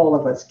help all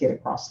of us get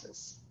across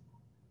this.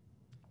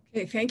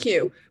 Okay, thank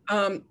you.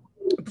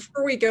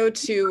 Before we go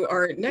to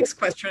our next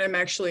question, I'm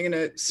actually going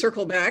to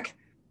circle back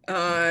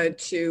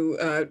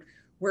to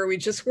where we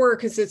just were,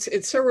 because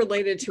it's so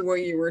related to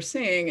what you were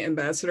saying,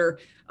 Ambassador.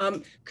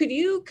 Could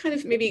you kind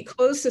of maybe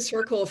close the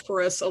circle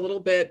for us a little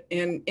bit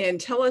and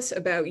tell us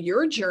about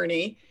your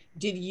journey?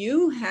 Did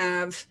you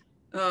have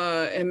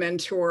a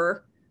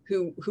mentor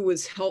who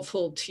was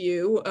helpful to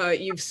you?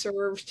 You've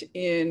served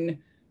in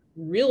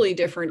really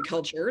different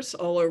cultures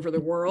all over the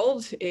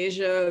world,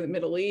 Asia, the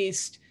Middle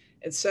East,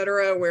 et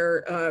cetera,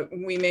 where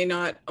we may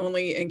not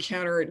only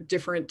encounter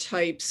different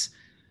types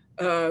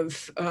of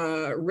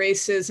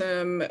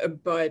racism,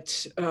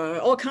 but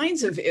all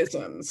kinds of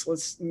isms.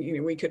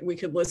 We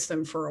could list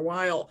them for a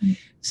while.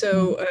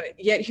 So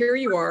yet here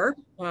you are,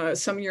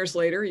 some years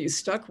later, you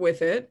stuck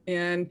with it.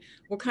 And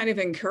what kind of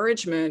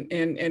encouragement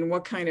and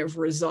what kind of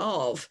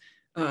resolve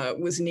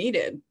was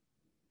needed?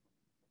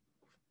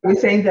 I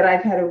was saying that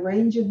I've had a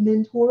range of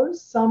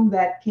mentors, some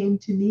that came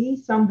to me,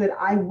 some that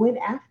I went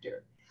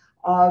after.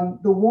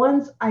 The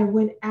ones I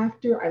went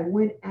after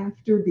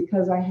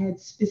because I had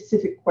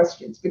specific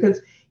questions,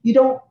 because you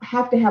don't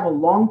have to have a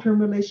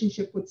long-term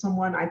relationship with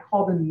someone. I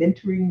call them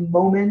mentoring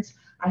moments.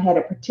 I had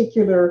a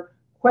particular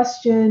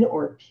question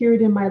or a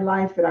period in my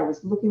life that I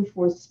was looking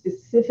for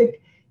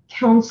specific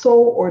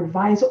counsel or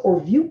advice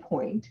or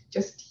viewpoint,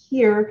 just to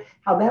hear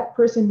how that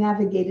person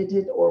navigated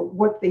it or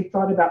what they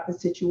thought about the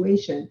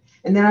situation.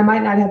 And then I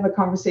might not have a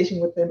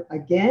conversation with them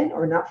again,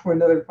 or not for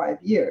another 5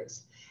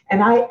 years.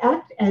 And I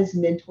act as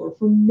mentor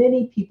for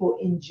many people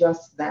in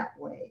just that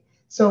way.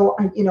 So,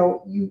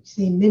 you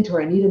say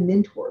mentor, I need a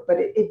mentor, but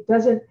it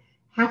doesn't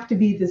have to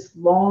be this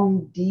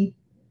long, deep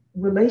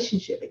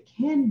relationship. It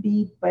can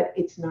be, but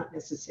it's not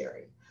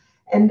necessary.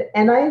 And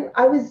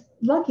I was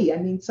lucky. I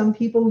mean, some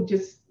people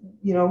just,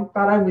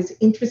 thought I was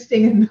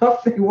interesting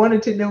enough. They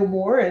wanted to know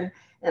more. And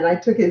I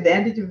took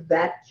advantage of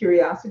that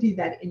curiosity,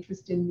 that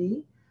interest in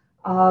me.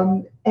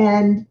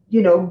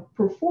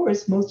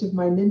 Perforce, most of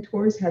my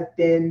mentors have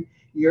been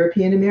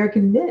European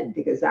American men,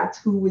 because that's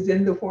who was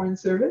in the Foreign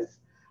Service.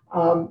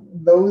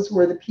 Those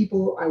were the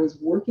people I was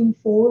working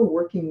for,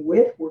 working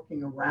with,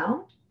 working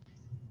around,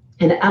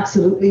 and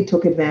absolutely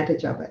took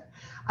advantage of it.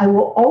 I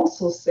will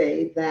also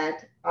say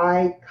that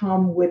I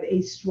come with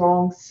a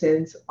strong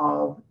sense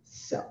of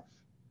self,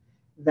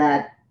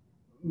 that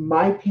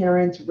my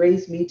parents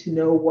raised me to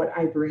know what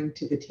I bring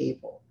to the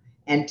table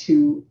and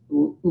to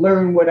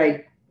learn what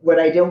I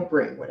don't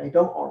bring, what I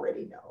don't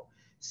already know.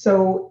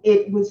 So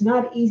it was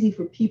not easy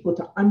for people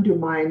to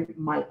undermine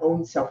my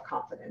own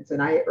self-confidence.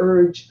 And I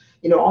urge,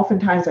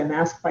 oftentimes I'm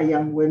asked by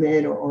young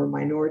women or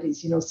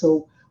minorities,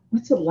 so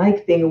what's it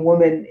like being a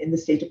woman in the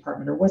State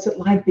Department? Or what's it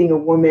like being a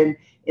woman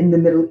in the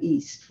Middle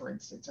East, for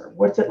instance? Or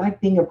what's it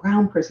like being a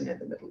brown person in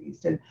the Middle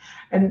East?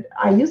 And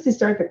I usually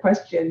start the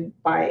question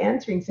by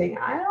answering saying,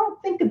 I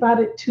don't think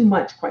about it too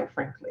much, quite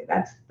frankly.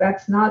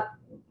 That's not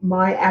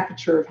my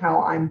aperture of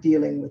how I'm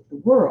dealing with the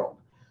world.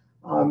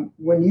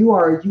 When you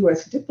are a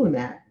U.S.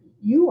 diplomat,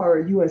 you are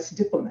a U.S.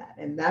 diplomat,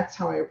 and that's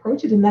how I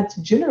approach it. And that's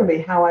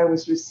generally how I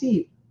was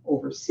received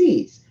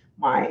overseas.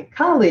 My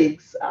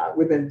colleagues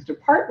within the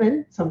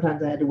department,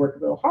 sometimes I had to work a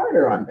little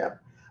harder on them.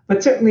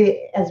 But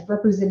certainly as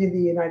representing the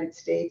United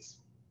States,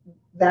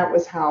 that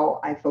was how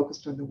I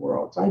focused on the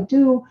world. So I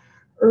do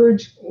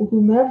urge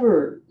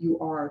whomever you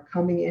are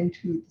coming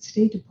into the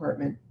State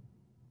Department,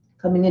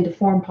 coming into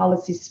foreign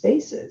policy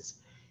spaces,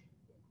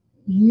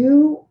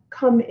 you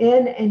come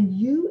in and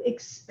you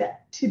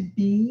expect to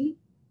be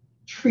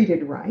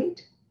treated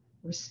right,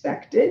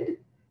 respected,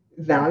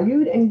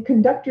 valued, and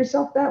conduct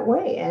yourself that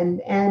way.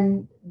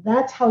 And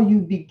that's how you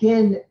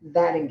begin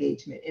that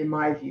engagement, in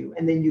my view.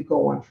 And then you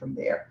go on from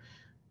there.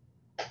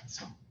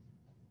 So.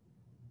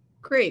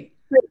 Great.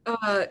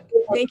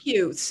 Thank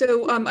you.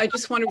 So I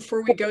just wanted,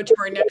 before we go to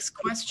our next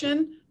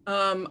question,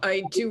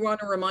 I do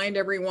want to remind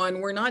everyone,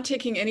 we're not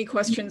taking any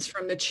questions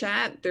from the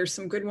chat. There's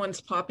some good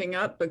ones popping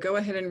up, but go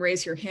ahead and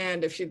raise your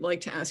hand if you'd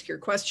like to ask your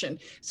question.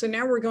 So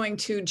now we're going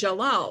to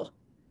Jalal.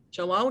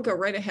 Jalal, go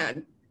right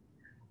ahead.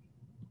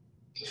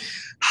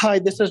 Hi,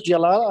 this is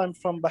Jalal. I'm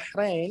from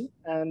Bahrain,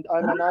 and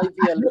I'm an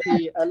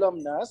IVLP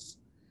alumnus.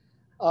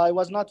 I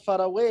was not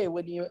far away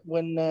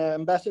when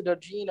Ambassador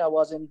Gina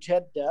was in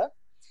Jeddah.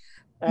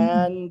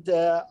 And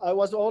I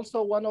was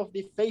also one of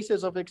the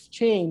Faces of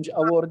Exchange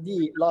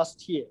awardee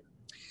last year.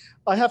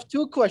 I have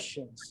two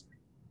questions,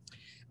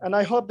 and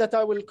I hope that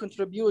I will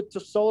contribute to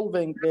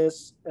solving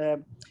this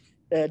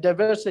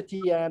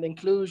diversity and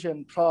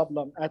inclusion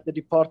problem at the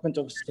Department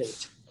of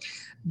State.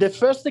 The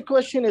first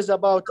question is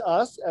about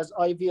us as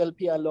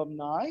IVLP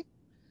alumni.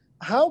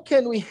 How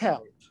can we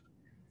help?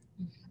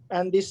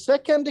 And the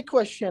second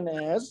question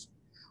is,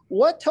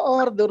 what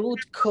are the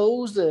root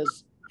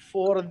causes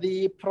for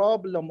the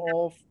problem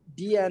of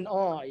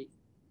D&I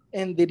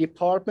in the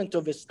Department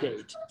of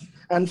State?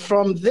 And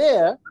from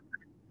there,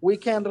 we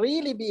can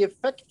really be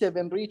effective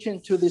in reaching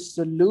to the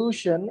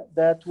solution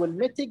that will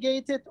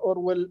mitigate it, or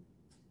will,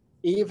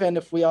 even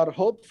if we are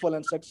hopeful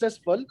and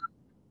successful,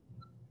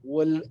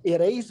 will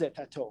erase it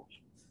at all.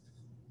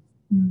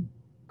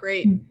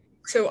 Great.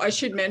 So I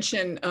should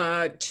mention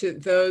to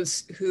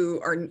those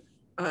who are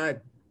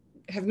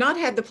have not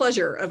had the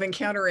pleasure of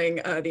encountering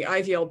the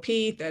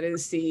IVLP, that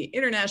is the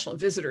International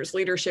Visitors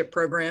Leadership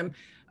Program,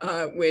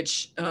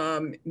 which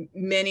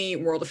many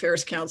World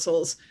Affairs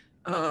Councils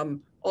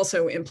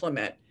also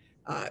implement.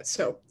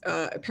 So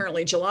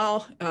apparently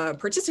Jalal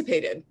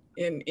participated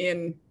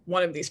in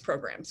one of these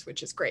programs,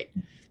 which is great.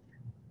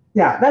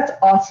 Yeah, that's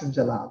awesome,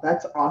 Jalal.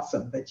 That's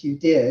awesome that you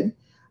did.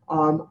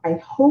 I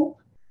hope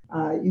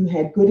you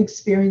had good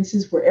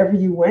experiences wherever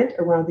you went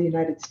around the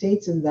United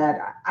States, and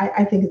that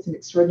I think it's an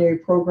extraordinary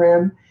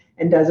program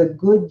and does a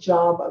good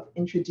job of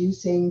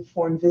introducing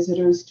foreign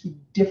visitors to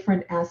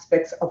different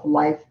aspects of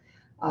life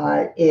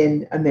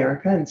in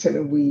America. And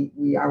certainly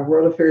our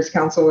World Affairs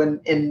Council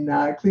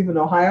in Cleveland,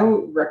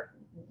 Ohio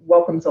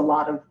welcomes a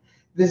lot of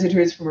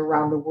visitors from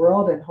around the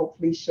world, and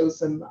hopefully shows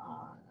them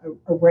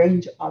a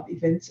range of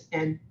events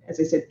and, as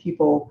I said,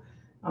 people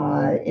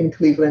in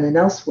Cleveland and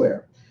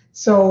elsewhere.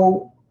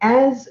 So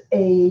as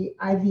a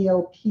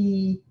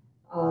IVLP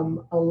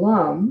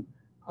alum,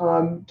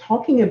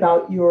 talking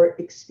about your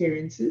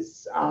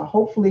experiences,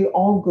 hopefully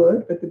all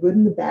good, but the good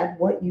and the bad,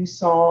 what you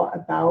saw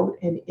about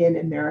and in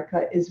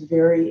America is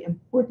very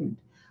important.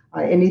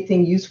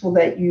 Anything useful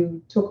that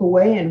you took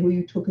away and who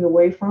you took it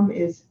away from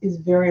is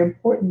very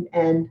important.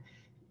 And,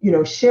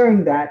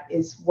 sharing that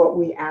is what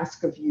we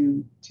ask of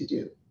you to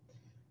do.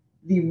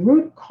 The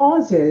root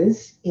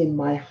causes, in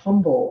my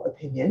humble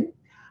opinion,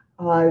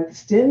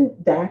 stem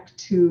back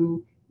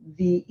to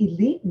the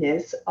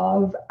eliteness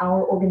of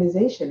our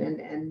organization.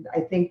 And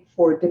I think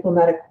for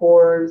diplomatic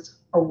corps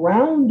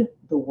around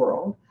the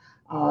world,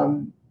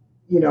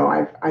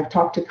 I've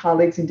talked to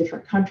colleagues in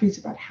different countries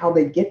about how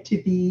they get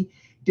to be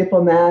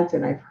diplomats.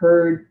 And I've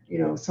heard,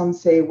 some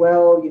say,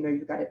 well,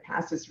 you've got to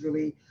pass this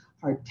really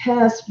hard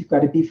test. You've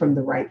got to be from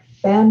the right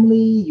family.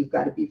 You've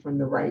got to be from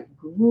the right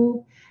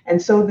group. And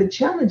so the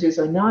challenges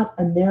are not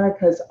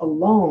America's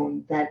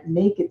alone that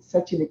make it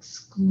such an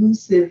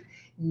exclusive,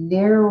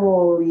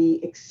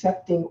 narrowly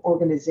accepting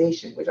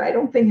organization, which I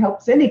don't think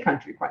helps any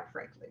country, quite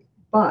frankly.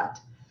 But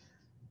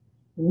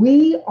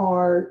we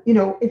are,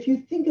 if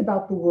you think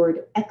about the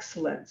word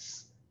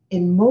excellence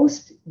in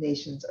most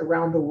nations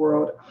around the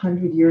world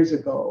 100 years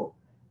ago,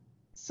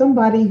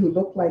 somebody who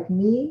looked like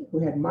me, who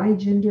had my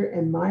gender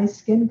and my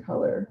skin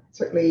color,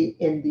 certainly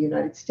in the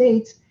United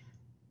States,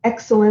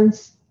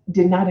 excellence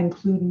did not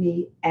include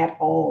me at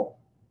all.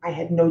 I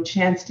had no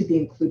chance to be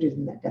included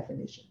in that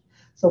definition.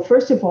 So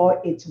first of all,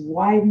 it's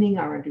widening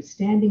our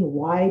understanding,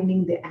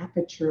 widening the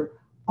aperture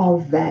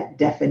of that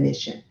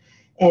definition.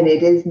 And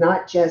it is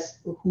not just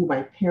who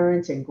my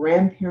parents and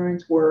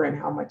grandparents were and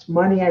how much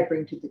money I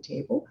bring to the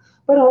table,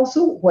 but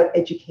also what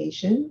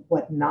education,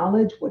 what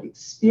knowledge, what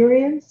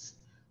experience,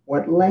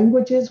 what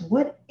languages,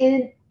 what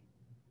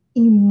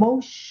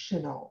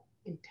emotional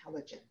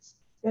intelligence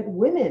that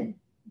women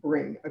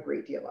bring a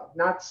great deal of.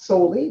 Not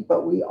solely,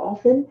 but we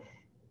often,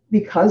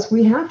 because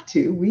we have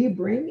to, we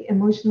bring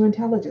emotional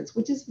intelligence,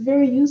 which is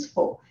very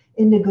useful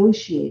in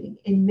negotiating,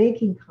 in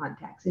making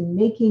contacts, in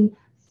making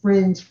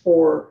friends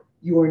for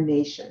your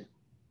nation.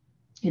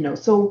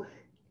 So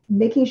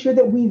making sure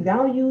that we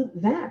value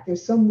that.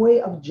 There's some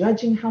way of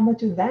judging how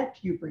much of that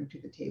you bring to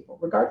the table,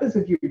 regardless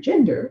of your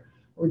gender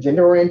or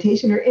gender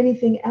orientation or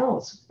anything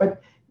else.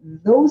 But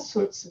those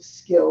sorts of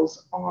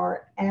skills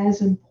are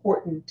as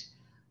important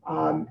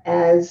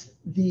as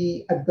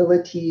the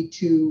ability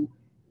to,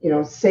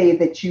 say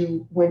that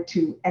you went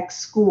to X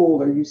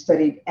school or you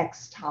studied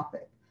X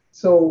topic.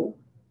 So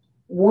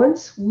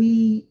once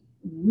we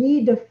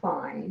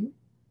redefine,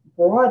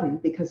 broaden,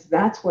 because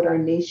that's what our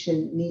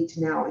nation needs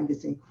now in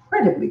this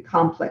incredibly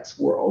complex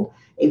world,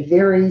 a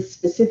very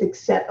specific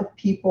set of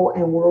people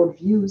and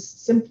worldviews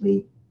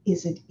simply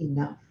isn't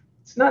enough.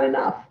 It's not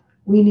enough.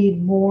 We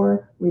need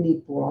more, we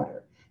need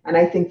broader. And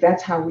I think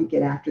that's how we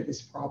get after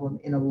this problem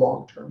in a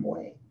long-term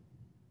way.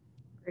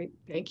 Great,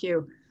 thank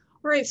you.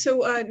 All right,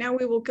 so now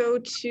we will go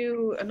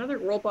to another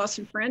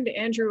WorldBoston friend,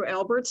 Andrew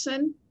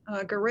Albertson.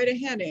 Go right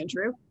ahead,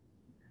 Andrew.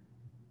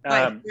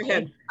 Hi, go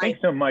ahead. Thanks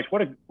so much.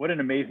 What an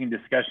amazing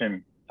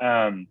discussion.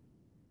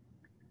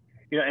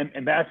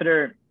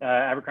 Ambassador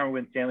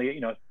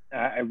Abercrombie-Winstanley,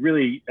 I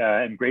really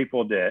am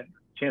grateful to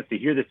chance to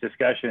hear this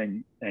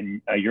discussion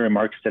and your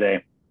remarks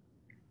today.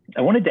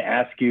 I wanted to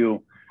ask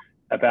you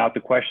about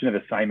the question of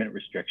assignment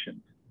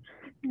restrictions.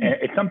 And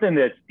it's something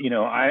that,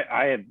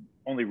 I have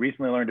only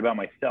recently learned about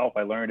myself.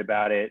 I learned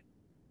about it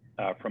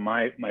from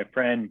my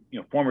friend,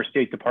 former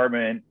State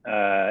Department,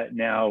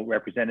 now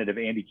Representative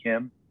Andy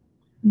Kim.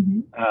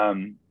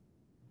 Mm-hmm.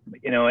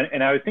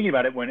 And I was thinking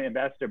about it when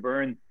Ambassador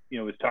Burns,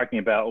 was talking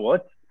about,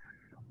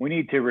 we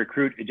need to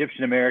recruit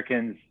Egyptian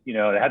Americans,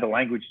 that had the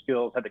language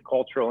skills, had the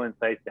cultural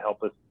insights to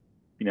help us,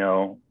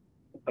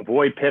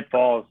 avoid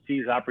pitfalls,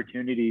 seize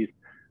opportunities.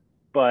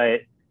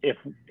 But if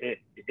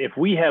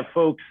we have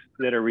folks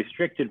that are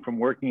restricted from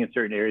working in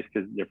certain areas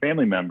because they're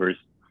family members,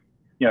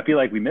 I feel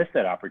like we missed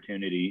that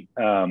opportunity.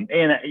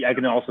 And I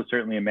can also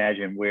certainly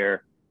imagine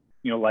where,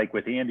 like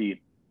with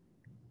Andy,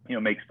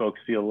 makes folks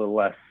feel a little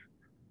less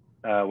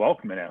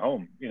welcome and at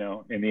home,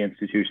 in the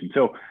institution.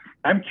 So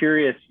I'm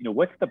curious,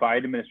 what's the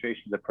Biden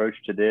administration's approach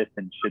to this,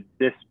 and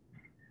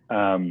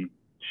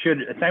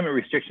should assignment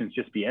restrictions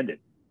just be ended?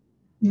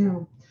 Yeah,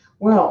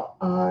 well,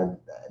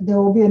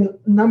 there will be a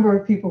number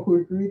of people who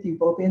agree with you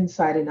both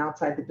inside and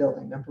outside the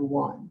building, number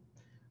one,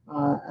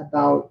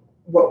 about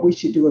what we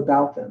should do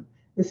about them.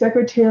 The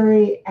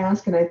secretary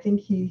asked, and I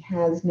think he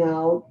has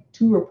now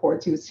 2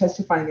 reports, he was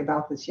testifying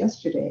about this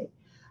yesterday,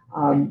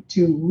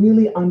 to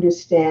really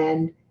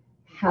understand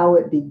how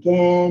it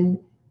began,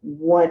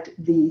 what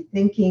the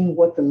thinking,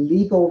 what the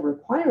legal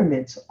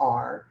requirements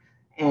are,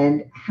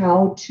 and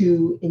how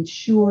to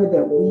ensure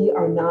that we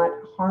are not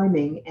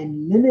harming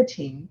and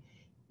limiting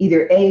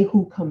either A,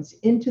 who comes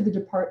into the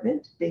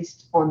department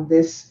based on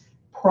this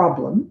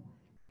problem,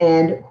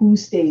 and who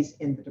stays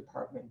in the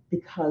department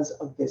because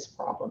of this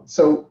problem.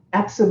 So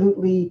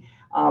absolutely,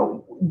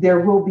 there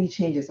will be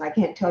changes. I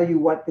can't tell you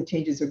what the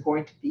changes are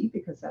going to be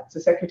because that's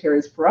the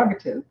secretary's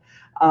prerogative,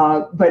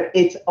 but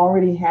it's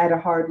already had a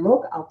hard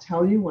look. I'll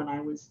tell you, when I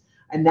was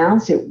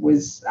announced, it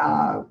was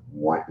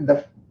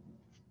the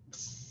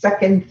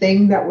second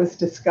thing that was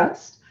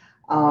discussed.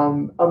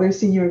 Other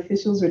senior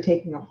officials are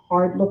taking a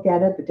hard look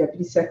at it. The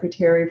Deputy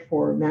Secretary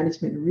for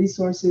Management and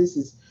Resources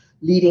is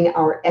leading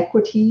our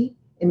equity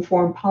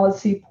informed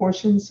policy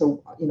portion.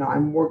 So,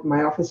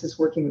 my office is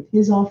working with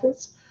his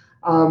office.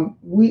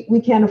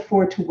 We can't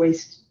afford to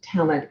waste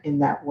talent in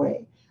that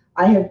way.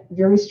 I have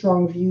very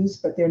strong views,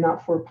 but they're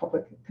not for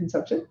public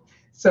consumption.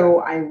 So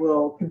I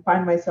will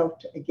confine myself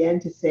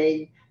to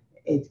say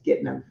it's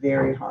getting a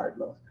very hard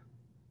look.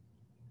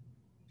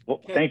 Well,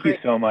 thank you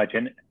so much.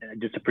 And I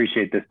just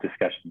appreciate this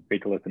discussion.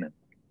 Great to listen in.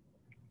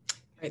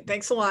 All right,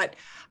 thanks a lot.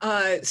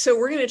 So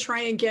we're going to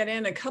try and get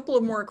in a couple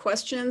of more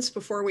questions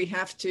before we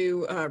have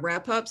to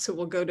wrap up. So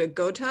we'll go to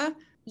Gota.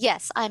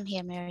 Yes, I'm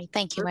here, Mary.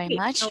 Thank you very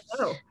much.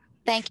 Hello.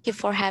 Thank you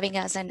for having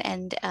us,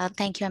 and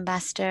thank you,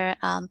 Ambassador,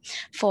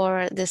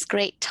 for this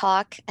great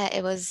talk.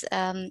 It was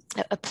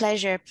a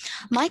pleasure.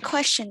 My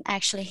question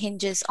actually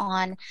hinges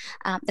on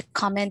the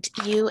comment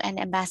you and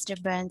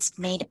Ambassador Burns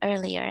made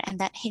earlier, and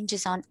that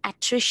hinges on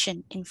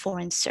attrition in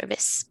foreign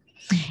service.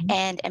 Mm-hmm.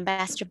 And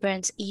Ambassador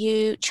Burns,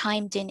 you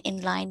chimed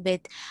in line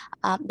with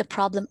the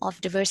problem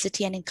of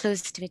diversity and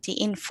inclusivity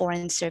in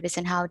foreign service,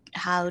 and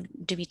how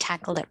do we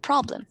tackle that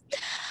problem?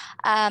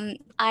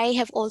 I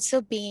have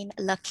also been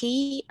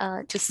lucky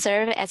to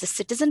serve as a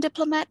citizen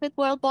diplomat with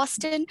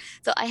WorldBoston.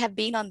 So I have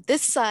been on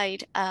this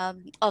side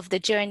of the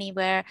journey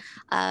where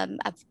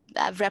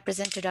I've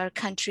represented our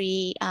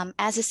country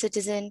as a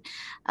citizen,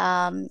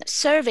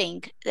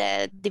 serving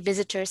the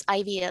visitors,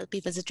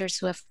 IVLP visitors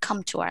who have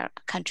come to our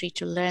country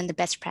to learn the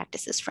best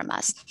practices from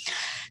us.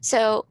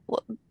 So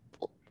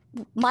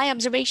my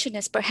observation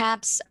is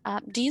perhaps,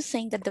 do you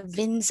think that the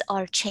winds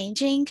are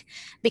changing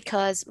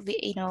because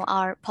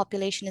our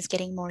population is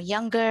getting more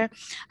younger?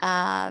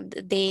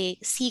 They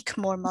seek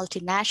more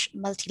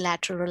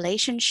multilateral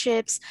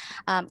relationships.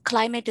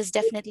 Climate is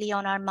definitely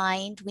on our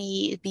mind.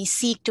 We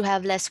seek to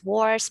have less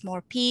wars,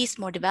 more peace,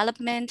 more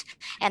development,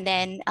 and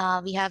then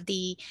we have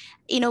the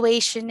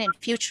innovation and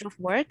future of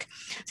work.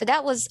 So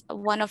that was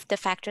one of the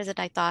factors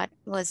that I thought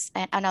was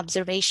an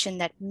observation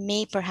that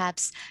may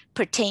perhaps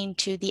pertain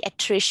to the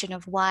attrition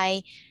of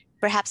why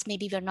perhaps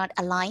maybe we're not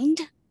aligned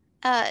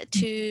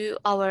to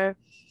our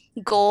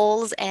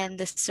goals and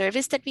the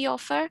service that we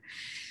offer.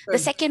 The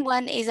second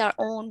one is our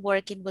own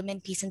work in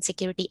women, peace, and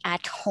security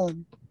at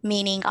home,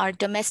 meaning our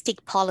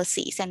domestic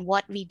policies and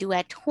what we do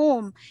at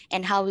home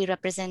and how we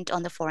represent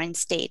on the foreign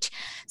stage.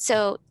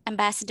 So,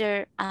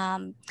 Ambassador,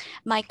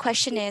 my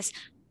question is,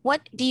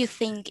 what do you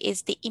think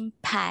is the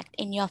impact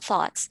in your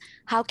thoughts?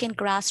 How can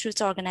grassroots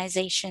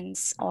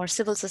organizations or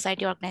civil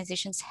society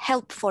organizations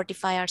help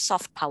fortify our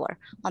soft power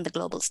on the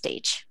global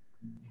stage?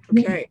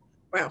 Okay,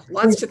 wow,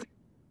 lots to think.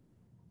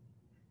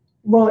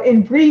 Well,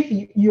 in brief,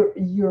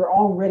 you're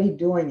already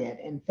doing it,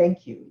 and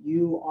thank you.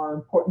 You are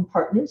important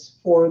partners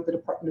for the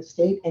Department of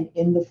State and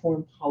in the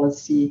foreign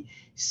policy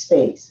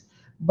space.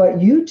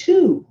 But you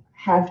too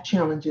have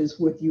challenges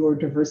with your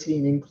diversity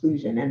and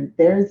inclusion, and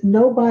there's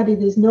no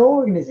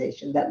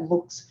organization that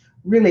looks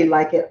really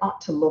like it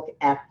ought to look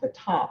at the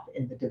top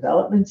in the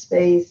development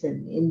space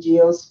and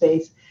NGO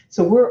space.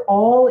 So we're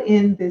all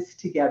in this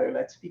together,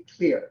 let's be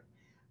clear.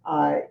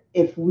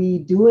 If we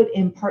do it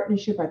in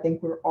partnership, I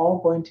think we're all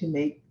going to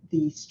make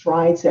the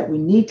strides that we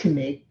need to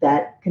make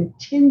that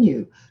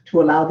continue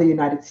to allow the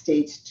United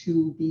States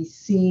to be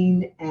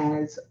seen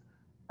as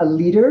a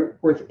leader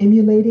worth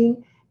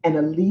emulating and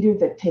a leader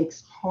that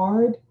takes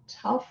hard,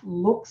 tough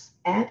looks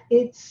at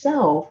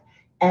itself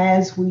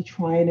as we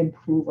try and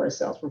improve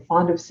ourselves. We're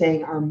fond of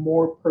saying our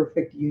more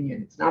perfect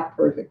union. It's not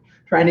perfect,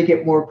 trying to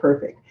get more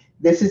perfect.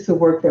 This is the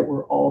work that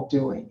we're all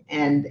doing,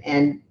 and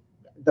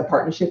the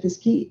partnership is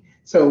key.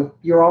 So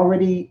you're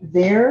already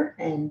there,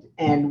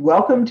 and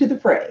welcome to the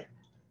fray.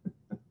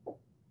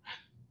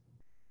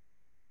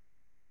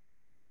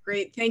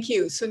 Great, thank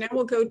you. So now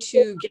we'll go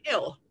to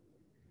Gail.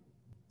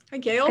 Hi,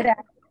 Gail.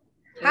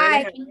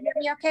 Hi, can you hear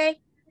me okay?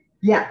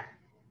 Yeah.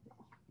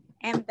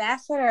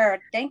 Ambassador,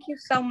 thank you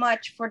so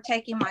much for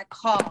taking my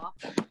call.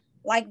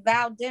 Like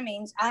Val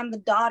Demings, I'm the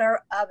daughter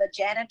of a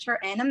janitor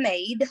and a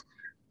maid,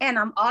 and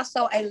I'm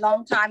also a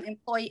longtime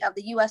employee of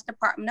the U.S.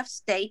 Department of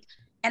State,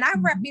 and I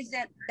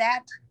represent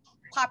that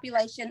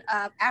population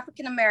of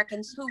African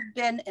Americans who've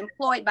been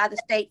employed by the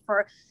state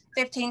for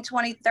 15,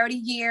 20, 30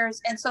 years,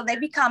 and so they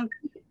become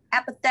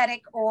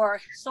apathetic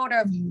or sort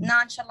of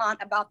nonchalant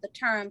about the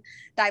term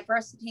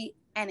diversity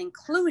and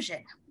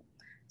inclusion.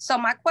 So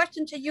my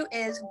question to you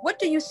is, what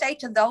do you say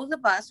to those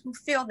of us who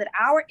feel that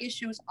our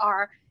issues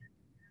are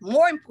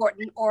more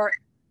important or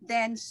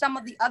than some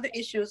of the other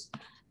issues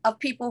of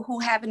people who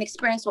haven't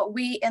experienced what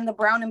we in the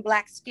brown and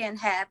black skin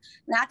have?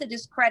 Not to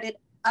discredit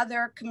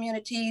other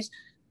communities,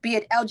 be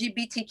it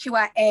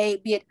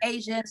LGBTQIA, be it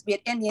Asians, be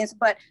it Indians,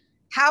 but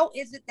how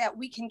is it that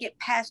we can get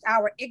past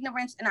our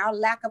ignorance and our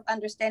lack of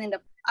understanding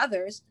of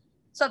others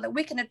so that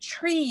we can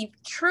achieve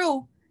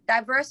true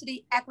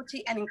diversity,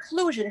 equity, and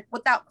inclusion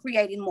without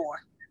creating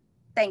more?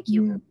 Thank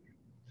you. Yeah.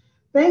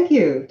 Thank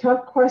you.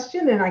 Tough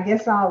question, and I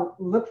guess I'll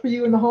look for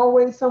you in the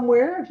hallway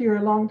somewhere if you're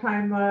a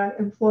longtime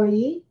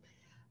employee.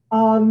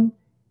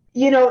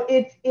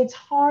 It's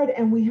hard,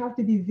 and we have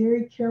to be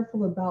very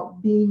careful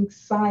about being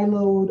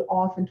siloed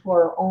off into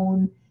our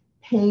own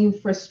pain,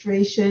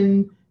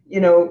 frustration,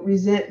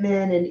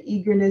 resentment and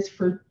eagerness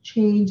for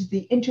change.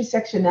 The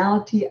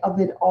intersectionality of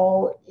it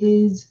all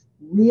is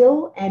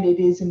real and it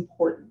is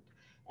important.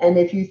 And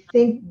if you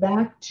think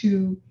back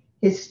to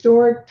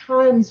historic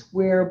times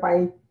where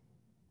by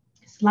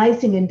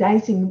slicing and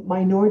dicing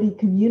minority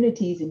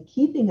communities and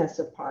keeping us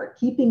apart,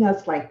 keeping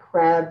us like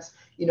crabs,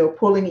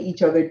 pulling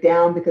each other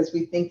down because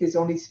we think there's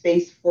only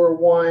space for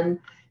one,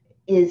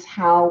 is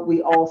how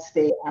we all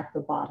stay at the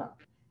bottom.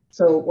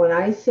 So when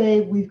I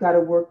say we've got to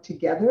work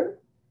together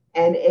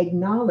and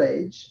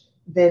acknowledge,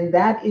 then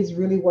that is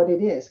really what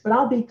it is. But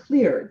I'll be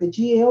clear, the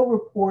GAO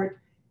report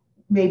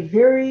made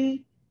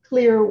very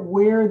clear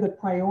where the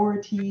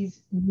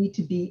priorities need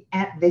to be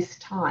at this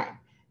time.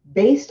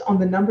 Based on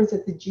the numbers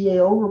that the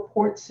GAO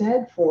report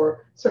said,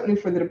 certainly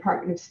for the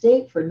Department of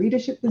State, for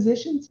leadership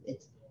positions,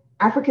 it's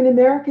African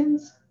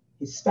Americans,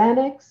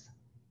 Hispanics,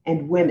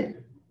 and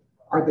women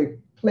are the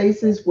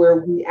places where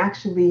we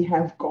actually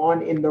have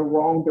gone in the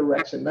wrong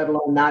direction, let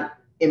alone not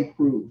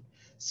improved.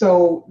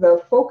 So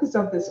the focus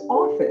of this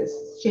office,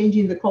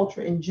 changing the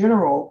culture in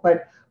general,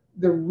 but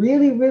the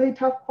really, really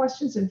tough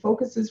questions and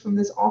focuses from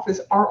this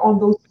office are on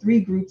those three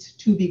groups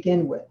to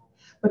begin with.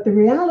 But the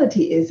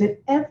reality is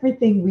that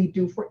everything we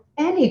do for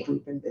any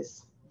group in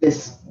this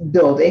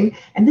building,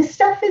 and this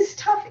stuff is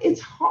tough,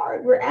 it's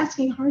hard. We're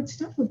asking hard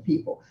stuff of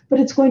people, but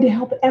it's going to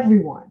help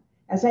everyone.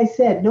 As I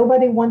said,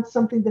 nobody wants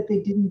something that they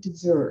didn't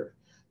deserve.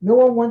 No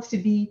one wants to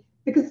be,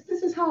 because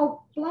this is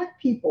how Black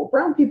people,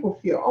 brown people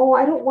feel. Oh,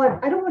 I don't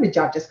want a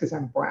job just because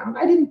I'm brown.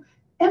 I didn't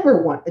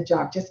ever want a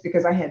job just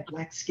because I had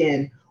Black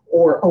skin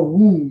or a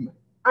womb.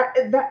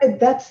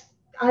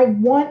 I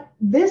want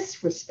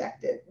this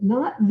respected,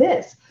 not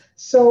this.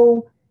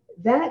 So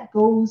that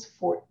goes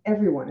for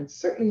everyone. And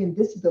certainly in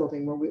this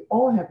building where we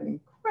all have an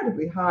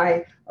incredibly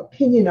high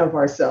opinion of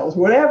ourselves,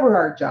 whatever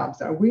our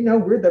jobs are, we know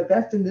we're the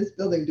best in this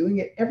building doing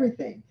it,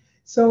 everything.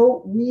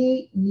 So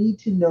we need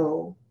to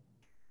know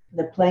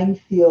the playing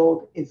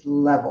field is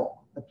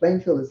level. The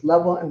playing field is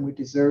level and we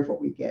deserve what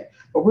we get.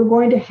 But we're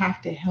going to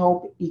have to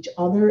help each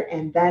other,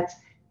 and that's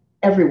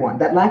everyone.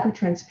 That lack of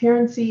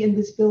transparency in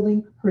this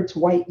building hurts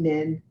white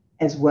men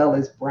as well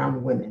as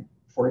brown women,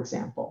 for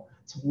example.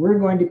 So we're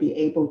going to be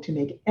able to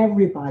make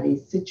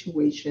everybody's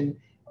situation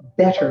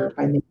better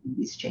by making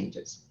these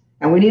changes.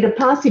 And we need a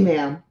posse,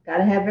 ma'am. Got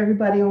to have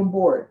everybody on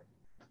board.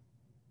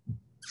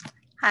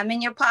 I'm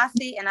in your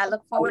posse, and I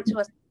look forward to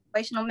a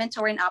situational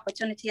mentoring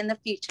opportunity in the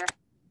future.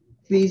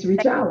 Please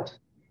reach out.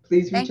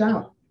 Please reach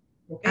out.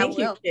 Thank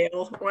you,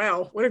 Gail.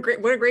 Wow, what a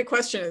great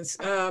questions.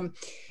 And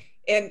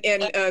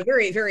a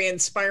very, very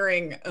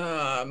inspiring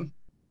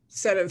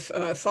set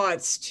of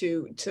thoughts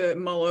to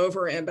mull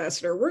over,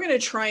 Ambassador. We're going to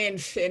try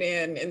and fit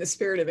in the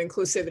spirit of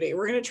inclusivity.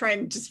 We're going to try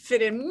and just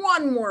fit in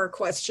one more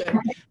question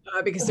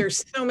because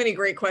there's so many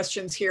great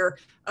questions here.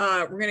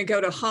 We're going to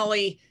go to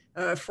Holly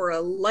for a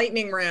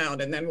lightning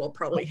round, and then we'll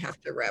probably have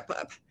to wrap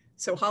up.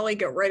 So Holly,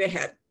 go right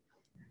ahead.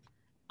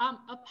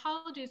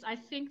 Apologies, I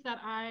think that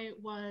I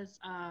was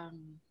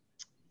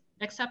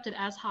accepted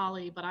as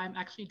Holly, but I'm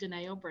actually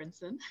Danae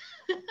O'Brinson.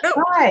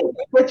 Oh, hi,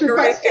 what's your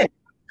question?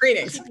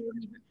 Greetings.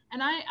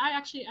 And I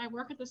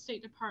work at the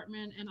State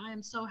Department, and I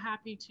am so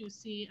happy to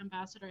see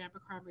Ambassador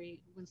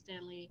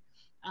Abercrombie-Winstanley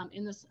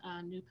in this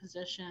new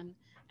position.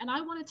 And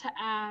I wanted to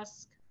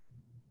ask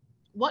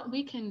what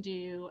we can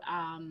do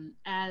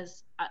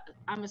as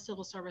I'm a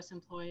civil service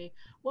employee,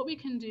 what we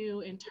can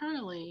do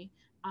internally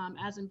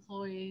as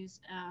employees,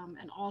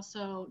 and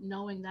also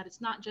knowing that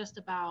it's not just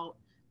about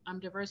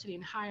diversity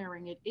in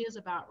hiring, it is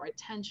about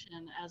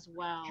retention as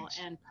well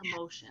and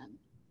promotion.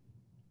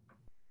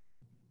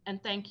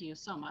 And thank you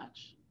so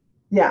much.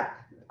 Yeah,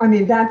 I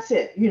mean, that's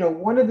it. You know,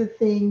 one of the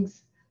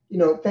things, you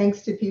know,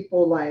 thanks to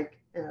people like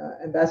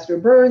Ambassador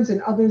Burns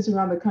and others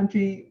around the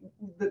country,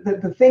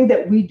 the thing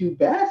that we do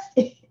best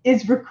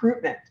is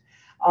recruitment.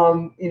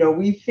 You know,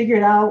 we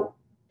figured out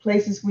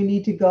places we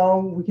need to go.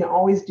 We can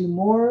always do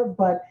more,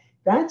 but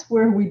that's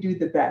where we do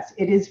the best.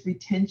 It is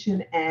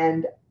retention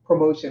and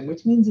promotion,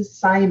 which means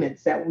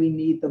assignments that we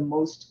need the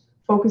most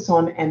focus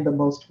on and the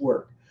most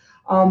work.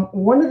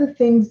 One of the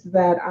things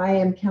that I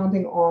am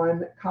counting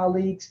on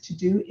colleagues to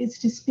do is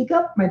to speak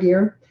up, my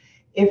dear.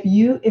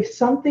 If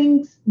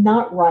something's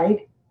not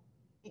right,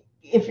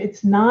 if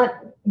it's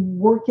not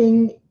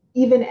working,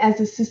 even as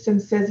the system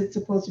says it's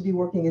supposed to be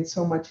working and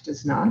so much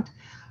does not,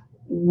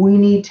 we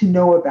need to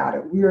know about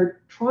it. We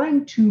are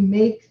trying to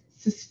make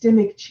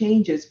systemic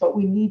changes, but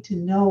we need to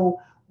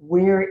know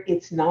where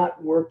it's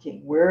not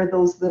working. Where are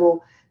those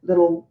little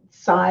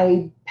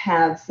side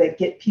paths that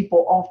get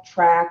people off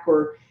track,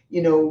 or,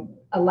 you know,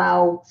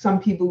 allow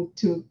some people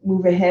to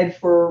move ahead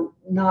for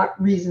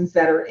not reasons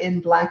that are in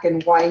black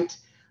and white,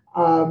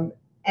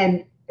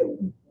 and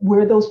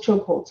where those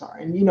chokeholds are.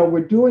 And, you know,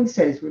 we're doing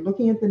studies, we're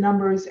looking at the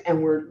numbers,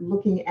 and we're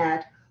looking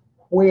at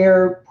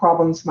where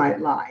problems might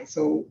lie.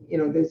 So, you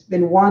know, there's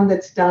been one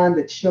that's done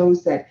that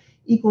shows that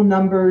equal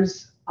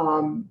numbers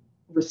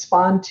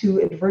respond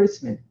to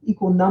advertisement.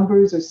 Equal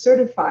numbers are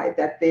certified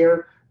that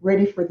they're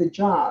ready for the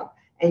job.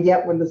 And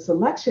yet when the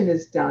selection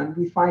is done,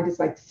 we find it's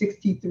like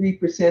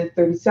 63%,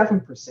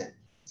 37%.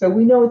 So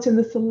we know it's in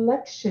the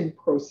selection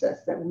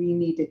process that we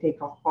need to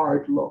take a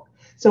hard look.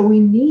 So we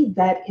need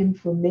that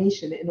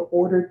information in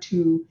order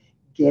to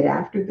get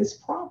after this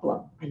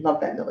problem. I love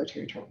that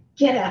military term,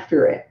 get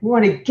after it. We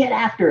want to get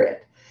after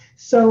it.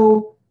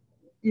 So,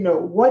 you know,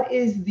 what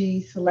is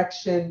the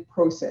selection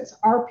process?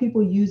 Are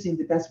people using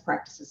the best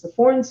practices? The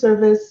Foreign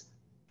Service,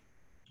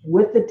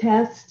 with the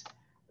test,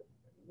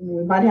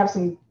 we might have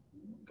some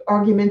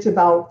arguments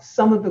about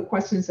some of the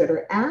questions that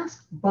are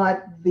asked,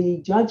 but the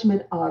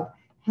judgment of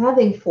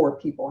having 4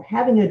 people,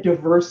 having a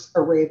diverse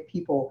array of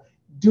people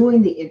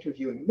doing the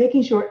interviewing,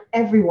 making sure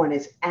everyone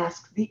is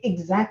asked the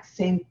exact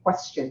same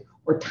question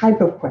or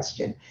type of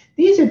question.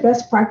 These are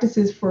best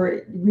practices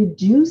for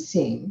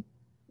reducing,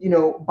 you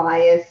know,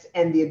 bias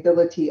and the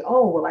ability,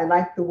 oh, well, I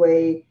like the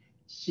way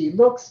she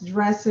looks,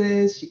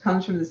 dresses, she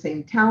comes from the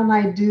same town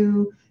I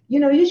do. You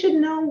know, you should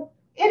know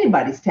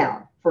anybody's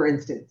town, for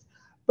instance.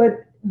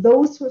 But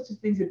those sorts of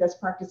things are best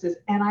practices.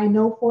 And I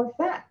know for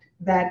a fact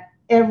that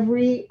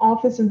every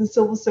office in the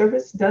civil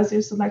service does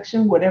their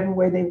selection whatever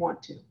way they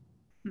want to.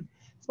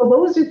 So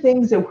those are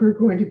things that we're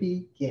going to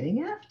be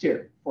getting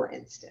after, for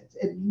instance,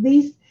 at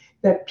least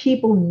that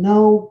people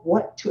know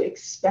what to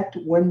expect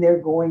when they're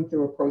going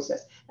through a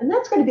process. And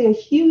that's going to be a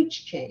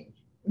huge change.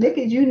 Nick,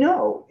 as you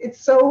know,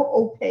 it's so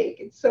opaque.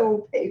 It's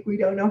so opaque. We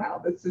don't know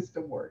how the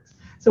system works.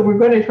 So we're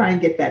going to try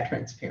and get that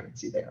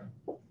transparency there.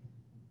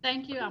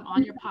 Thank you. I'm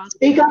on your podcast.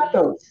 Speak up,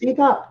 though. Speak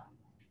up.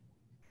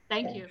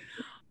 Thank you.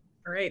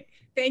 All right.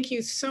 Thank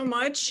you so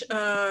much.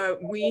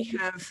 We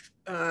have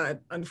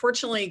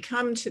unfortunately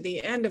come to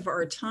the end of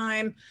our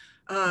time.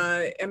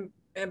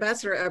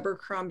 Ambassador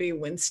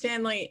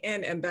Abercrombie-Winstanley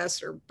and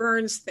Ambassador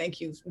Burns,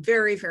 thank you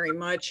very, very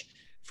much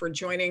for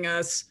joining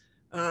us.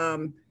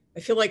 I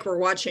feel like we're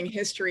watching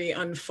history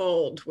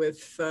unfold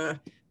with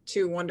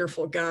two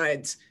wonderful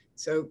guides.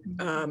 So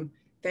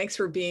thanks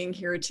for being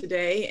here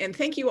today. And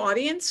thank you,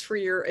 audience, for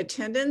your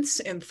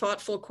attendance and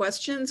thoughtful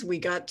questions. We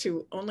got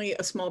to only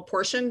a small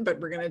portion, but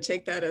we're going to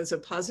take that as a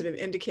positive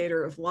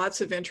indicator of lots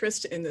of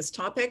interest in this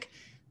topic.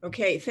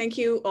 Okay, thank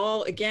you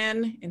all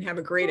again, and have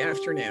a great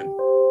afternoon.